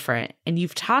different. And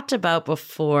you've talked about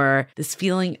before this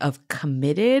feeling of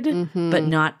committed, but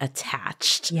not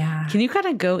attached. Yeah. Can you kind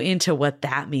of go into what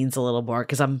that means a little more?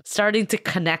 Because I'm starting to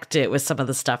connect it with some of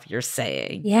the stuff you're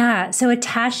saying. Yeah. So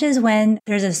attached is when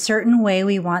there's a certain way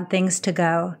we want things to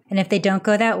go. And if they don't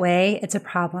go that way, it's a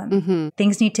problem.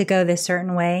 Things need to go this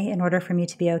certain way in order for me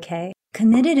to be okay.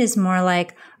 Committed is more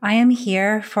like, I am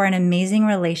here for an amazing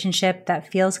relationship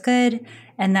that feels good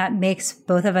and that makes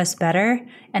both of us better.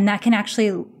 And that can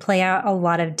actually play out a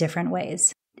lot of different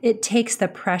ways. It takes the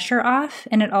pressure off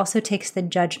and it also takes the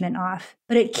judgment off,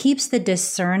 but it keeps the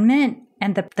discernment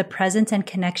and the presence and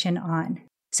connection on.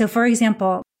 So for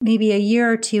example, maybe a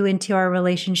year or two into our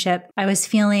relationship, I was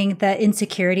feeling the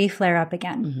insecurity flare up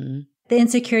again. The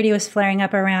insecurity was flaring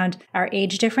up around our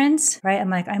age difference, right? I'm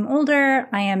like, I'm older.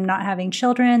 I am not having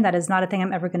children. That is not a thing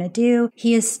I'm ever going to do.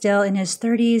 He is still in his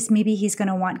 30s. Maybe he's going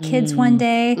to want kids one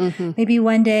day. Maybe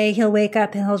one day he'll wake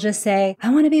up and he'll just say, I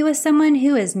want to be with someone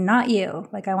who is not you.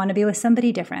 Like, I want to be with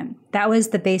somebody different. That was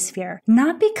the base fear.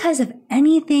 Not because of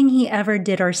anything he ever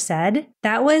did or said.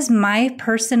 That was my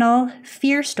personal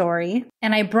fear story.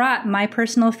 And I brought my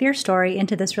personal fear story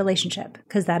into this relationship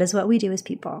because that is what we do as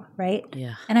people, right?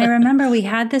 Yeah. And I remember we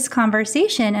had this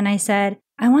conversation and I said,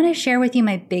 I want to share with you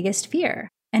my biggest fear.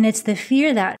 And it's the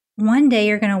fear that one day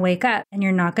you're going to wake up and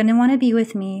you're not going to want to be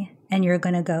with me and you're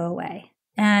going to go away.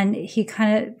 And he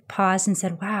kind of paused and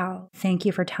said, wow, thank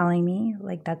you for telling me.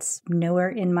 Like, that's nowhere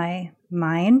in my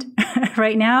mind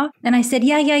right now. And I said,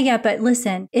 yeah. But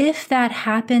listen, if that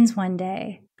happens one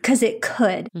day, because it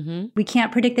could, we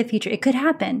can't predict the future. It could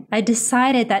happen. I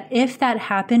decided that if that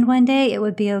happened one day, it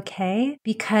would be okay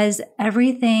because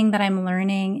everything that I'm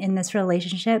learning in this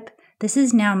relationship, this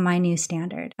is now my new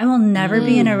standard. I will never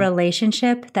be in a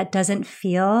relationship that doesn't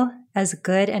feel as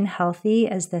good and healthy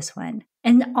as this one.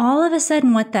 And all of a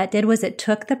sudden, what that did was it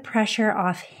took the pressure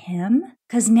off him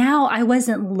because now I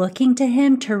wasn't looking to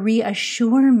him to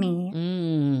reassure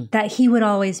me that he would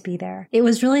always be there. It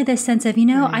was really this sense of,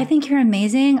 I think you're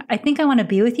amazing. I think I want to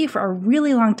be with you for a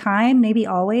really long time, maybe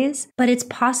always. But it's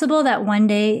possible that one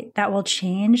day that will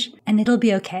change and it'll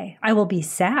be okay. I will be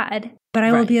sad, but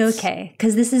I will be okay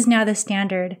because this is now the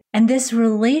standard. And this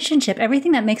relationship,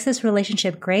 everything that makes this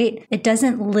relationship great, it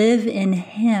doesn't live in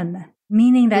him.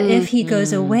 Meaning that if he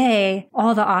goes away,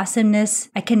 all the awesomeness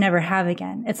I can never have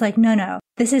again. It's like, no,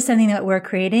 this is something that we're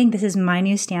creating. This is my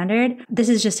new standard. This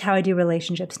is just how I do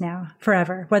relationships now,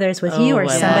 forever, whether it's with you or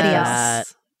somebody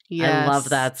else. Yes. I love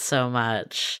that so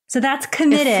much. So that's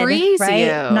committed, it frees right?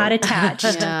 You. Not attached.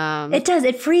 It does.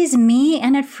 It frees me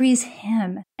and it frees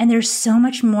him. And there's so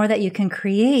much more that you can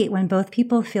create when both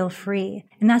people feel free.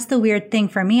 And that's the weird thing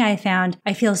for me. I found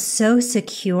I feel so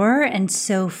secure and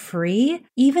so free,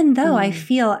 even though I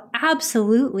feel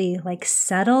absolutely like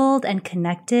settled and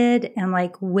connected and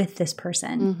like with this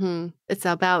person. It's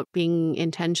about being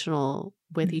intentional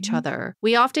with each other.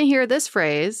 We often hear this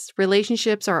phrase,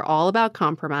 relationships are all about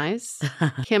compromise.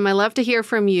 Kim, I love to hear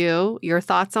from you, your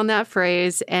thoughts on that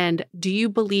phrase. And do you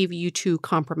believe you two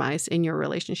compromise in your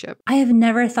relationship? I have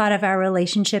never thought of our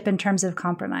relationship in terms of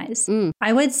compromise.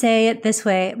 I would say it this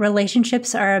way,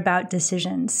 relationships are about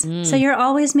decisions. So you're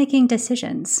always making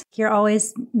decisions. You're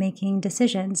always making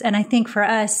decisions. And I think for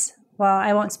us, well,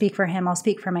 I won't speak for him. I'll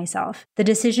speak for myself. The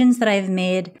decisions that I've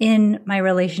made in my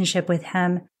relationship with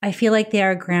him, I feel like they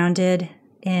are grounded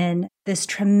in this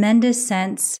tremendous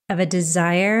sense of a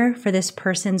desire for this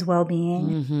person's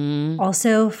well-being.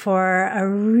 Also for a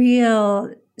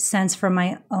real sense for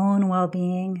my own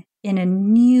well-being in a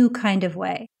new kind of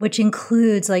way, which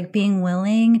includes like being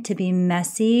willing to be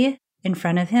messy in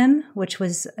front of him, which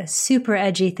was a super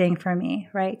edgy thing for me,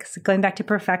 right? Because going back to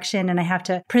perfection and I have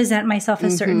to present myself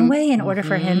a certain way in order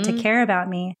for him to care about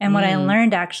me. And what I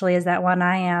learned actually is that when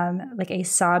I am like a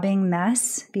sobbing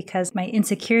mess because my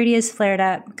insecurity is flared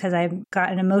up because I've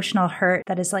got an emotional hurt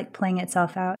that is like playing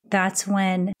itself out, that's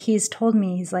when he's told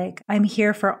me, he's like, I'm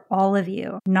here for all of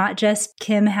you, not just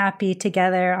Kim happy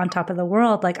together on top of the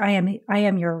world. Like I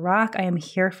am your rock. I am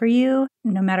here for you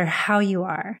no matter how you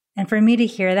are. And for me to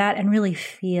hear that and really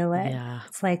feel it,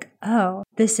 it's like, oh,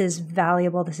 this is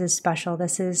valuable. This is special.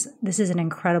 This is an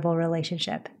incredible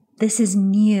relationship. This is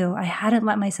new. I hadn't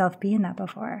let myself be in that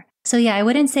before. So yeah, I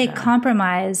wouldn't say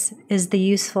compromise is the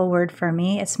useful word for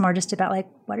me. It's more just about like,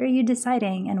 what are you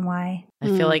deciding and why? I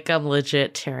feel like I'm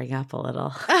legit tearing up a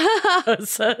little.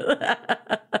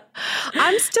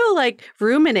 I'm still like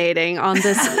ruminating on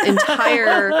this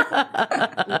entire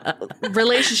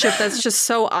relationship that's just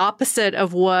so opposite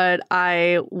of what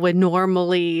I would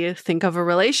normally think of a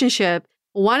relationship.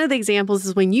 One of the examples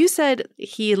is when you said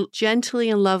he gently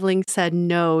and lovingly said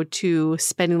no to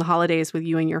spending the holidays with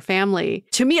you and your family.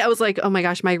 To me, I was like, oh my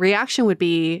gosh, my reaction would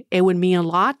be, it would mean a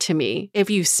lot to me if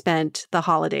you spent the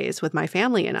holidays with my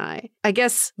family and I. I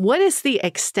guess, what is the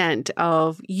extent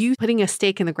of you putting a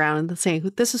stake in the ground and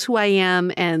saying, this is who I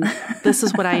am and this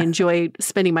is what I enjoy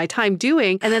spending my time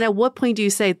doing? And then at what point do you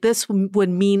say, this would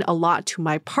mean a lot to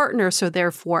my partner, so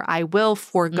therefore I will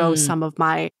forego some of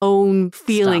my own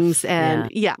feelings Stuff. and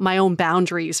my own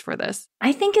boundaries for this?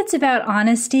 I think it's about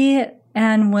honesty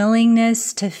and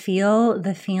willingness to feel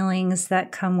the feelings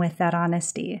that come with that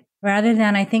honesty. Rather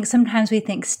than, I think sometimes we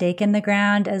think stake in the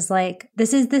ground as like,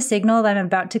 this is the signal that I'm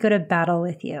about to go to battle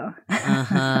with you.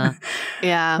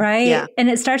 Yeah. Right? Yeah. And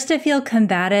it starts to feel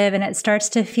combative and it starts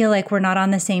to feel like we're not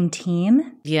on the same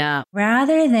team. Yeah.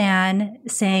 Rather than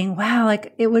saying, wow,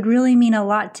 like it would really mean a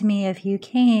lot to me if you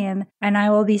came and I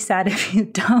will be sad if you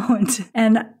don't.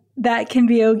 And that can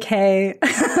be okay.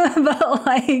 But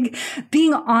like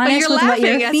being honest with what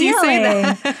you're feeling, you say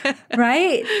that.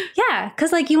 right? Yeah.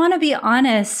 Cause like you want to be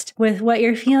honest with what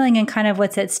you're feeling and kind of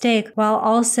what's at stake while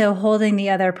also holding the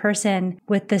other person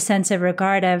with the sense of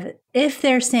regard of, if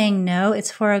they're saying no,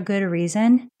 it's for a good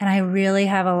reason. And I really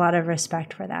have a lot of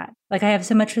respect for that. Like I have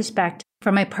so much respect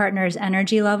for my partner's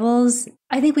energy levels.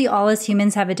 I think we all as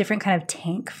humans have a different kind of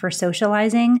tank for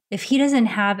socializing. If he doesn't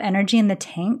have energy in the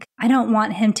tank, I don't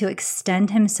want him to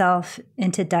extend himself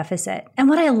into deficit. And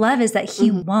what I love is that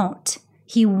he won't.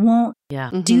 He won't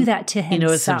do that to himself. He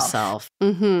knows himself.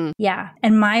 Yeah.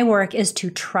 And my work is to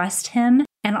trust him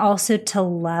and also to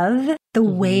love the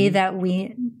way that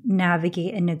we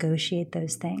navigate and negotiate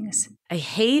those things. I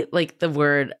hate like the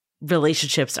word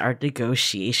relationships are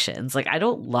negotiations. Like I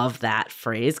don't love that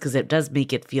phrase because it does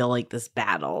make it feel like this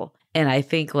battle. And I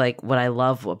think like what I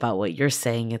love about what you're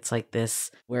saying, it's like this,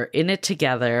 we're in it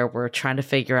together. We're trying to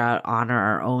figure out, honor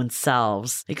our own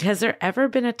selves. Like, has there ever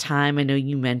been a time, I know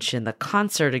you mentioned the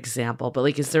concert example, but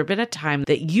like, has there been a time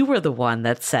that you were the one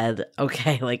that said,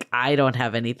 okay, like I don't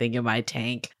have anything in my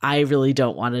tank. I really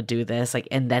don't want to do this. Like,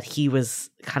 and that he was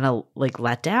kind of like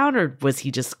let down, or was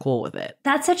he just cool with it?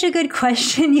 That's such a good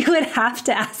question. You would have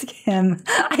to ask him.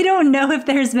 I don't know if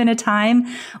there's been a time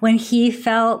when he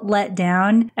felt let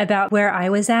down about where I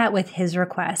was at with his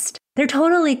request. There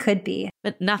totally could be.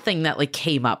 But nothing that like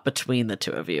came up between the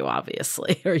two of you,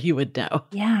 obviously, or you would know.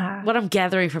 Yeah. What I'm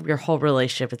gathering from your whole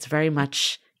relationship, it's very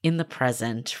much in the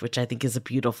present, which I think is a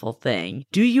beautiful thing.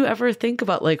 Do you ever think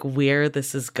about like where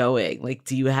this is going? Like,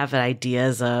 do you have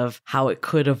ideas of how it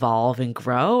could evolve and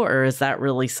grow? Or is that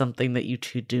really something that you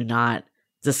two do not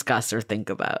discuss or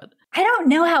think about? I don't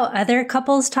know how other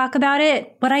couples talk about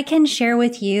it. What I can share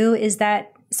with you is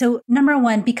that, so number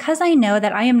one, because I know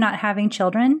that I am not having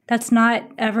children, that's not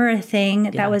ever a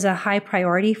thing that was a high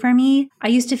priority for me. I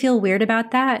used to feel weird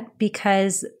about that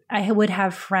because I would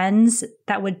have friends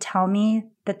that would tell me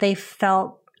that they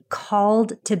felt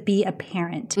called to be a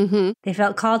parent. They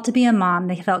felt called to be a mom.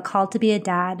 They felt called to be a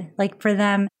dad. Like for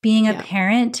them, being a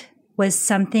parent was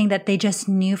something that they just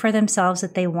knew for themselves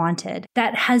that they wanted.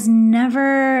 That has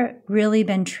never really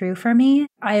been true for me.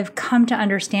 I've come to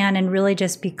understand and really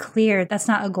just be clear that's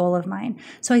not a goal of mine.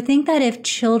 So I think that if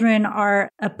children are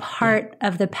a part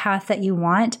of the path that you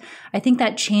want, I think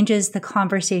that changes the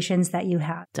conversations that you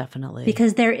have. Definitely.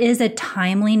 Because there is a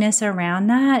timeliness around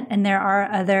that, and there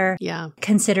are other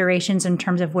considerations in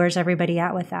terms of where's everybody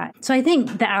at with that. So I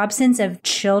think the absence of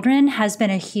children has been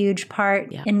a huge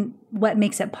part in what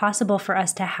makes it possible for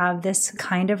us to have this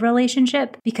kind of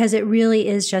relationship, because it really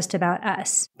is just about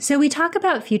us. So we talk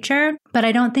about future, but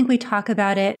I don't think we talk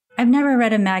about it. I've never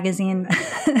read a magazine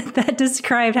that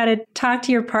described how to talk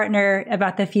to your partner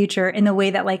about the future in the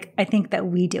way that like I think that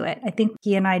we do it. I think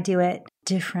he and I do it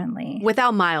differently.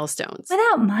 Without milestones.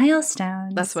 Without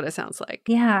milestones. That's what it sounds like.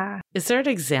 Yeah. Is there an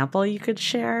example you could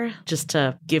share just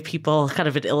to give people kind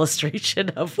of an illustration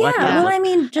of what? Yeah. Well, I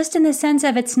mean, just in the sense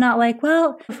of it's not like,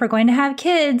 well, if we're going to have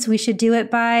kids, we should do it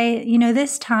by,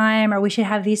 this time, or we should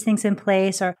have these things in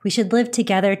place, or we should live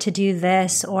together to do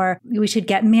this, or we should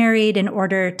get married in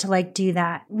order to like do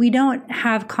that. We don't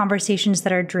have conversations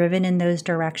that are driven in those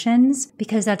directions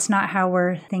because that's not how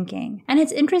we're thinking. And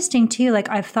it's interesting too, like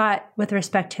I've thought with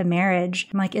respect to marriage,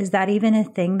 I'm like, is that even a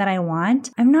thing that I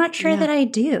want? I'm not sure that I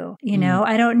do.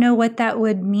 I don't know what that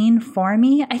would mean for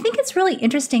me. I think it's really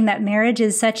interesting that marriage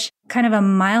is such kind of a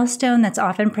milestone that's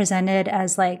often presented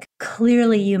as like,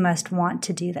 clearly you must want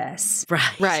to do this.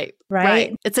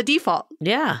 Right. It's a default.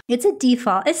 Yeah. It's a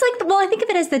default. It's like, well, I think of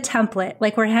it as the template.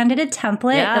 Like we're handed a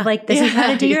template of like, this is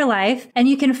how to do your life. And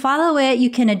you can follow it. You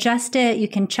can adjust it. You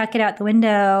can chuck it out the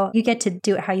window. You get to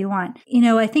do it how you want. You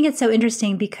know, I think it's so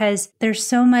interesting because there's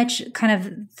so much kind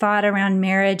of thought around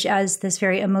marriage as this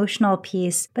very emotional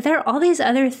piece. But there are all these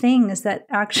other things that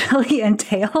actually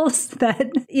entails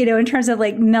that, you know, in terms of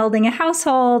like melding a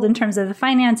household, in terms of the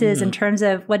finances, in terms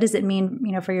of what does it mean,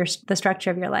 you know, for the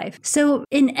structure of your life. So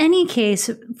in any case,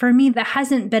 for me, that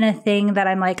hasn't been a thing that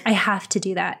I'm like, I have to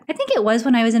do that. I think it was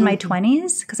when I was in my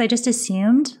 20s because I just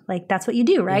assumed like that's what you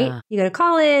do, right? Yeah. You go to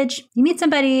college, you meet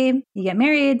somebody, you get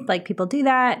married, like people do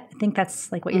that. I think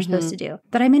that's like what you're supposed to do.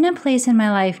 But I'm in a place in my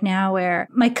life now where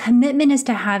my commitment is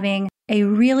to having a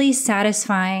really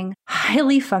satisfying,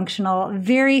 highly functional,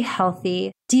 very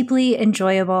healthy, deeply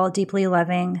enjoyable, deeply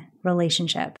loving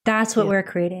relationship. That's what we're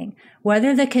creating.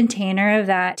 Whether the container of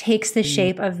that takes the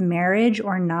shape of marriage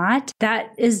or not, that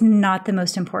is not the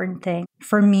most important thing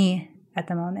for me at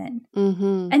the moment.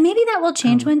 And maybe that will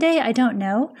change one day. I don't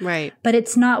know. Right. But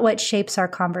it's not what shapes our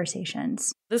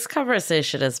conversations. This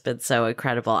conversation has been so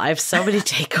incredible. I have so many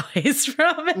takeaways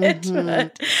from it.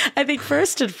 But I think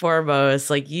first and foremost,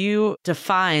 like you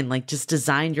define, like just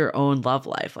design your own love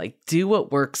life. Like do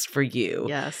what works for you.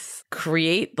 Yes.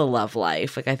 Create the love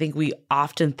life. Like I think we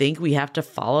often think we have to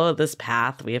follow this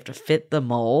path. We have to fit the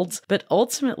molds. But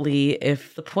ultimately,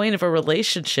 if the point of a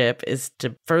relationship is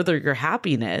to further your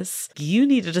happiness, you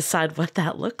need to decide what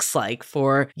that looks like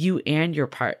for you and your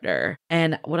partner.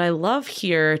 And what I love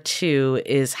here too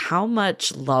is how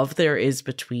much love there is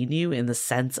between you in the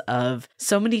sense of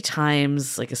so many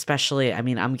times, like especially, I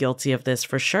mean, I'm guilty of this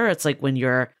for sure. It's like when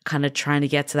you're kind of trying to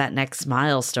get to that next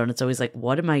milestone, it's always like,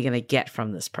 what am I going to get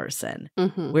from this person?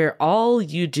 Where all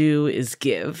you do is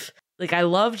give. Like, I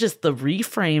love just the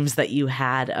reframes that you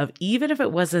had of even if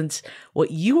it wasn't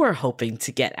what you were hoping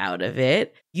to get out of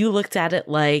it, you looked at it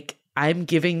like, I'm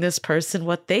giving this person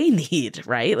what they need,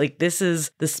 right? Like this is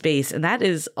the space. And that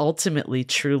is ultimately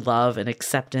true love and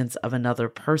acceptance of another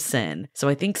person. So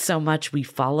I think so much we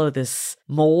follow this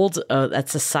mold that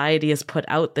society has put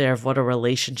out there of what a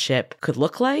relationship could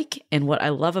look like. And what I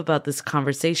love about this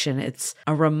conversation, it's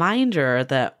a reminder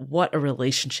that what a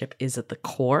relationship is at the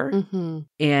core.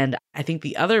 And I think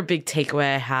the other big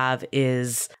takeaway I have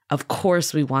is, of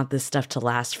course, we want this stuff to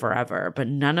last forever, but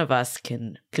none of us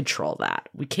can control that.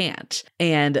 We can't.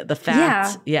 And the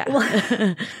fact,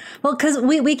 Well, because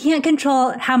we can't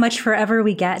control how much forever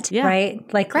we get, right?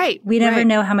 Like, we never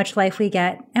know how much life we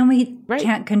get, and we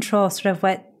can't control sort of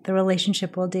what the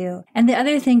relationship will do. And the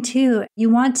other thing too, you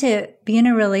want to be in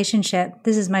a relationship,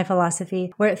 this is my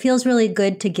philosophy, where it feels really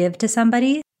good to give to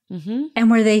somebody. And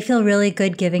where they feel really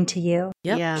good giving to you.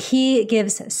 He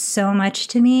gives so much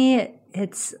to me.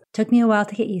 It's took me a while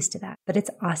to get used to that, but it's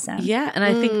awesome. Yeah. And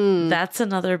I think that's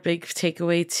another big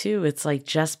takeaway too. It's like,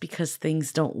 just because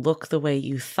things don't look the way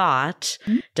you thought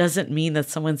doesn't mean that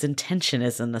someone's intention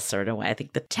is in a certain way. I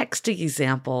think the texting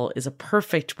example is a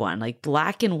perfect one. Like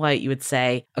black and white, you would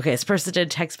say, okay, this person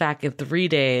didn't text back in 3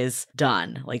 days,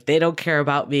 done. Like they don't care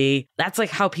about me. That's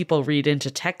like how people read into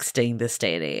texting this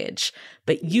day and age.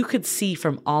 But you could see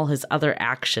from all his other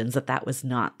actions that that was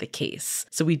not the case.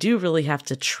 So we do really have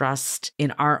to trust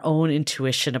in our own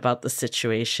intuition about the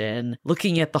situation,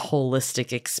 looking at the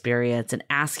holistic experience and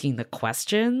asking the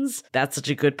questions. That's such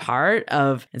a good part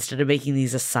of, instead of making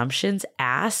these assumptions,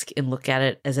 ask and look at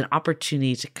it as an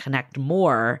opportunity to connect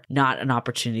more, not an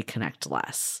opportunity to connect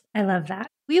less. I love that.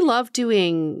 We love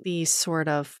doing these sort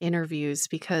of interviews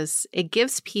because it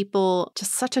gives people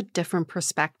just such a different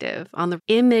perspective on the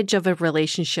image of a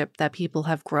relationship that people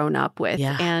have grown up with.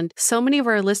 And so many of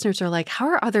our listeners are like, how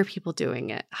are other people doing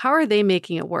it? How are they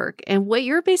making it work? And what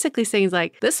you're basically saying is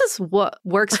like, this is what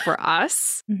works for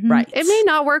us. Right. It may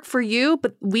not work for you,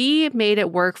 but we made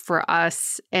it work for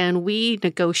us. And we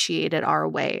negotiated our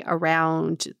way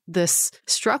around this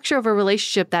structure of a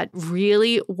relationship that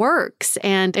really works.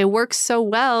 And it works so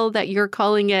well that you're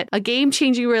calling it a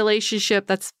game-changing relationship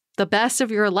that's the best of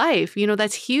your life. You know,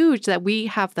 that's huge that we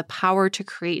have the power to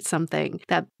create something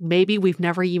that maybe we've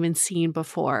never even seen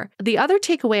before. The other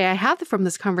takeaway I have from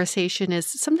this conversation is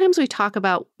sometimes we talk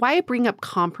about why I bring up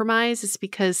compromise is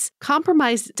because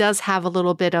compromise does have a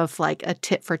little bit of like a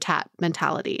tit for tat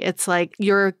mentality. It's like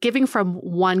you're giving from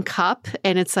one cup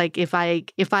and it's like, if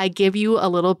I give you a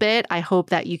little bit, I hope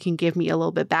that you can give me a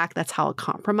little bit back. That's how a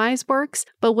compromise works.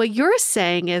 But what you're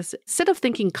saying is instead of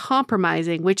thinking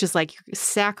compromising, which is like you're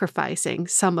sacrificing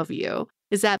some of you,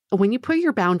 is that when you put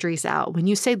your boundaries out, when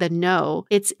you say the no,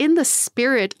 it's in the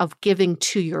spirit of giving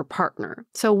to your partner.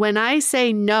 So when I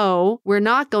say no, we're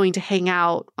not going to hang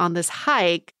out on this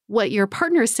hike, what your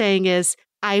partner is saying is,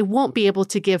 I won't be able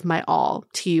to give my all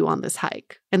to you on this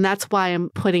hike. And that's why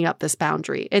I'm putting up this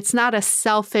boundary. It's not a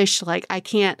selfish, like, I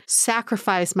can't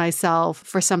sacrifice myself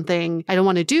for something I don't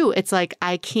want to do. It's like,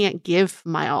 I can't give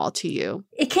my all to you.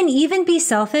 It can even be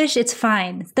selfish. It's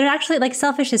fine. They're actually like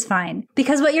selfish is fine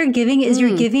because what you're giving is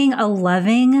you're giving a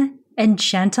loving and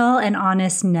gentle and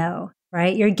honest no.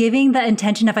 Right? You're giving the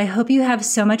intention of, I hope you have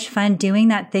so much fun doing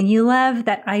that thing you love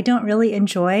that I don't really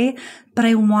enjoy, but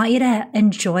I want you to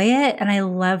enjoy it. And I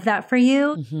love that for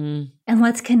you. Mm-hmm. And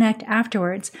let's connect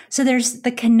afterwards. So there's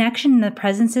the connection and the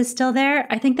presence is still there.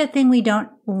 I think the thing we don't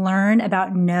learn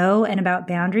about no and about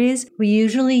boundaries, we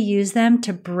usually use them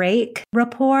to break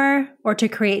rapport or to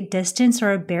create distance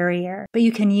or a barrier. But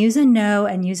you can use a no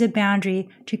and use a boundary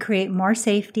to create more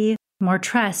safety, more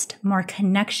trust, more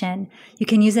connection. You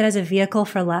can use it as a vehicle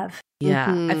for love.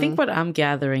 Yeah. I think what I'm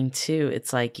gathering too,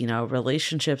 it's like,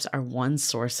 relationships are one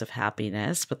source of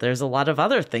happiness, but there's a lot of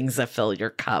other things that fill your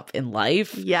cup in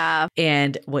life. Yeah.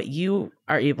 And what you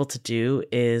are able to do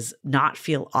is not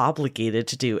feel obligated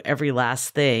to do every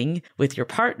last thing with your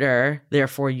partner.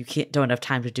 Therefore, you don't have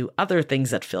time to do other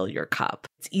things that fill your cup.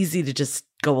 It's easy to just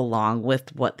go along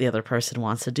with what the other person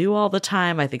wants to do all the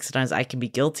time. I think sometimes I can be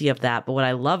guilty of that. But what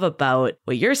I love about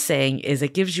what you're saying is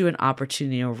it gives you an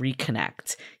opportunity to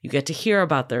reconnect. You get to hear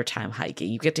about their time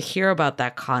hiking. You get to hear about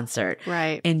that concert.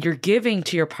 Right. And you're giving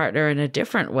to your partner in a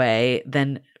different way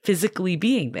than physically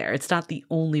being there. It's not the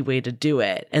only way to do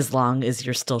it as long as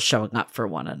you're still showing up for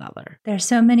one another. There's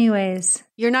so many ways.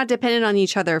 You're not dependent on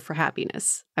each other for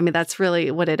happiness. I mean, that's really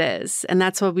what it is. And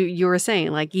that's what you were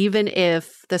saying. Like, even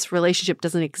if this relationship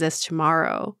doesn't exist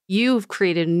tomorrow, you've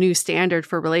created a new standard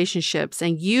for relationships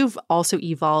and you've also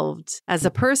evolved as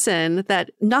a person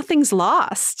that nothing's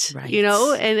lost, right.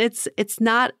 And it's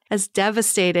not as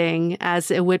devastating as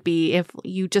it would be if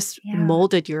you just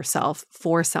molded yourself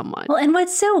for someone. Well, and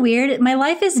what's so weird, my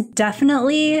life is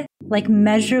definitely like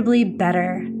measurably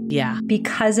better. Yeah.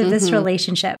 Because of this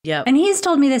relationship. Yep. And he's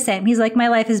told me the same. He's like, my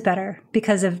life is better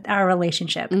because of our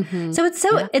relationship. Mm-hmm. So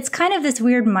it's kind of this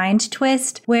weird mind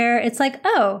twist where it's like,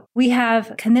 oh, we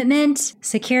have commitment,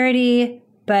 security,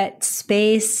 but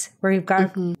space where we've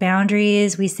got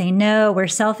boundaries. We say no. We're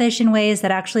selfish in ways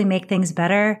that actually make things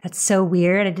better. That's so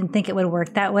weird. I didn't think it would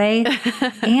work that way.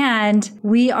 And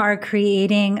we are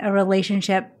creating a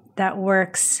relationship that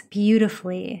works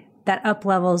beautifully, that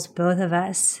up-levels both of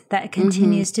us, that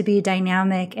continues to be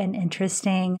dynamic and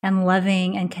interesting and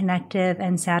loving and connective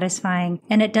and satisfying.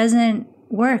 And it doesn't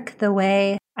work the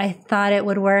way I thought it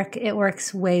would work. It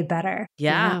works way better.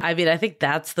 Yeah. I mean, I think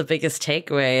that's the biggest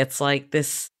takeaway. It's like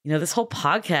this, this whole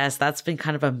podcast, that's been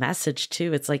kind of a message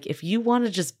too. It's like, if you want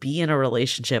to just be in a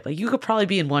relationship, like you could probably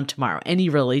be in one tomorrow, any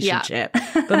relationship.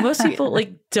 Yeah. But most people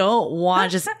don't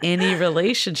want just any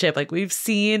relationship. Like we've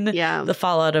seen the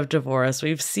fallout of divorce.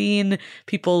 We've seen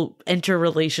people enter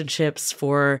relationships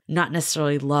for not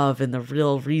necessarily love and the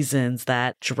real reasons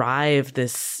that drive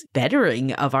this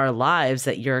bettering of our lives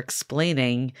that you're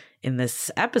explaining in this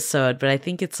episode. But I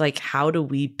think it's like, how do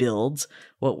we build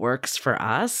what works for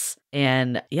us?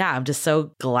 And I'm just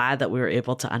so glad that we were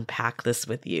able to unpack this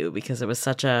with you because it was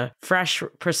such a fresh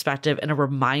perspective and a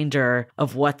reminder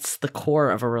of what's the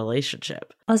core of a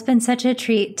relationship. Well, it's been such a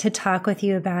treat to talk with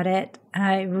you about it.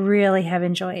 I really have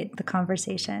enjoyed the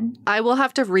conversation. I will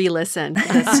have to re-listen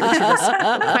to this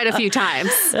quite a few times.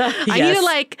 Yes. I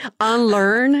need to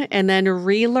unlearn and then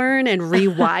relearn and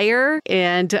rewire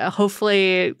and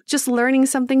hopefully just learning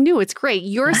something new. It's great.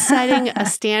 You're setting a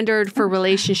standard for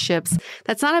relationships.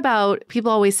 That's not about,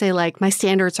 people always say my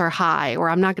standards are high or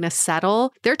I'm not going to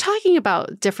settle. They're talking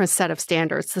about different set of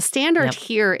standards. The standard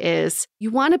here is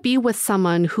you want to be with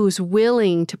someone who's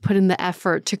willing to put in the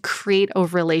effort to create a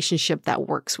relationship that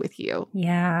works with you.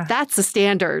 Yeah. That's the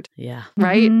standard. Yeah.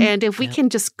 Right? Mm-hmm. And if we can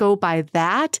just go by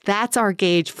that, that's our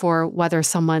gauge for whether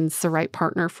someone's the right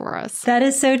partner for us. That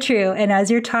is so true. And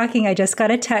as you're talking, I just got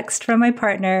a text from my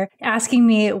partner asking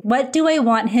me, what do I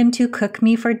want him to cook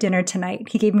me for dinner tonight?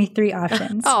 He gave me 3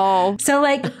 options. Oh. So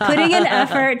putting in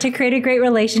effort to create a great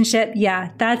relationship. Yeah,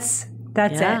 that's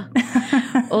it.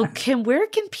 Well, Kim, where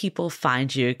can people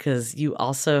find you? Because you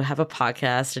also have a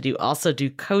podcast and you also do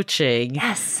coaching.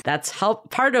 Yes. That's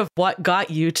part of what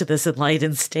got you to this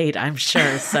enlightened state, I'm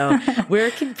sure. So where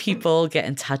can people get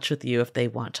in touch with you if they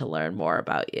want to learn more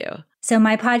about you? So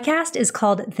my podcast is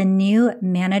called The New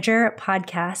Manager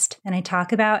Podcast, and I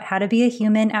talk about how to be a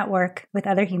human at work with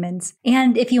other humans.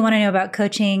 And if you want to know about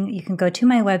coaching, you can go to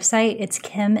my website. It's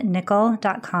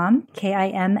kimnicol.com,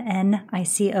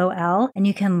 KIMNICOL, and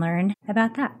you can learn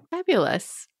about that.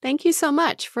 Fabulous. Thank you so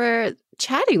much for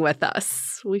chatting with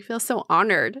us. We feel so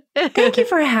honored. Thank you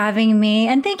for having me.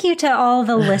 And thank you to all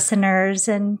the listeners.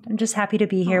 And I'm just happy to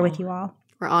be here with you all.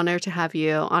 We're honored to have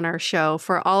you on our show.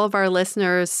 For all of our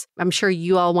listeners, I'm sure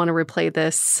you all want to replay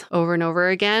this over and over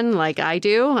again, like I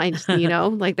do.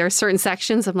 Like there are certain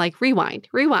sections I'm like, rewind.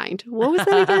 What was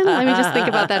that again? Let me just think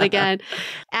about that again.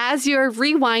 As you're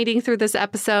rewinding through this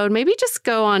episode, maybe just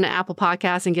go on Apple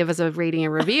Podcasts and give us a rating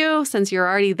and review. Since you're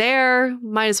already there,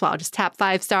 might as well just tap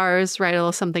 5 stars, write a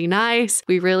little something nice.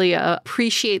 We really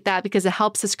appreciate that because it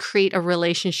helps us create a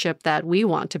relationship that we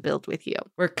want to build with you.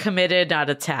 We're committed, not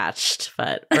attached,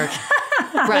 but right.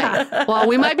 Well,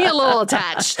 we might be a little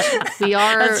attached. We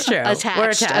are That's true. Attached,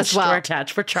 We're attached as well. We're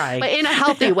attached. We're trying. But in a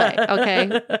healthy way,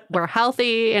 okay? We're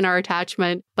healthy in our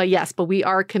attachment. But yes, we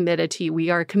are committed to you. We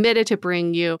are committed to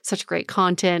bring you such great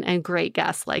content and great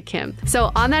guests like him.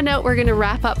 So on that note, we're going to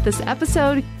wrap up this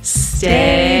episode.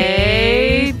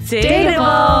 Stay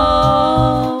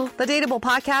dateable. The Dateable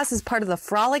Podcast is part of the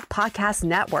Frolic Podcast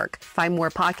Network. Find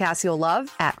more podcasts you'll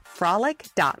love at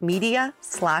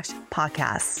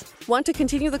frolic.media/podcasts. Want to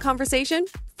continue the conversation?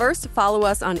 First, follow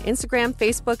us on Instagram,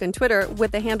 Facebook, and Twitter with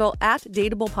the handle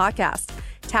 @DateablePodcast.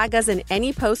 Tag us in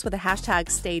any post with the hashtag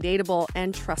StayDateable,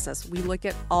 and trust us, we look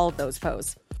at all of those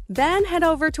posts. Then head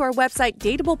over to our website,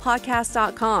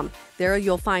 dateablepodcast.com. There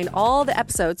you'll find all the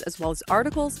episodes as well as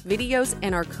articles, videos,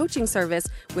 and our coaching service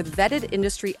with vetted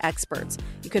industry experts.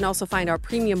 You can also find our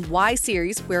premium Why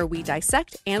series where we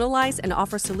dissect, analyze, and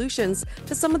offer solutions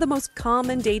to some of the most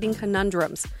common dating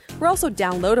conundrums. We're also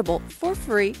downloadable for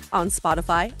free on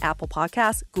Spotify, Apple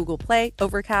Podcasts, Google Play,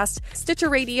 Overcast, Stitcher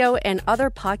Radio, and other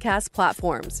podcast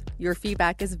platforms. Your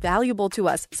feedback is valuable to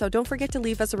us, so don't forget to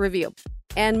leave us a review.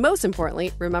 And most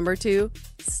importantly, remember to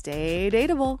stay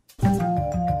dateable.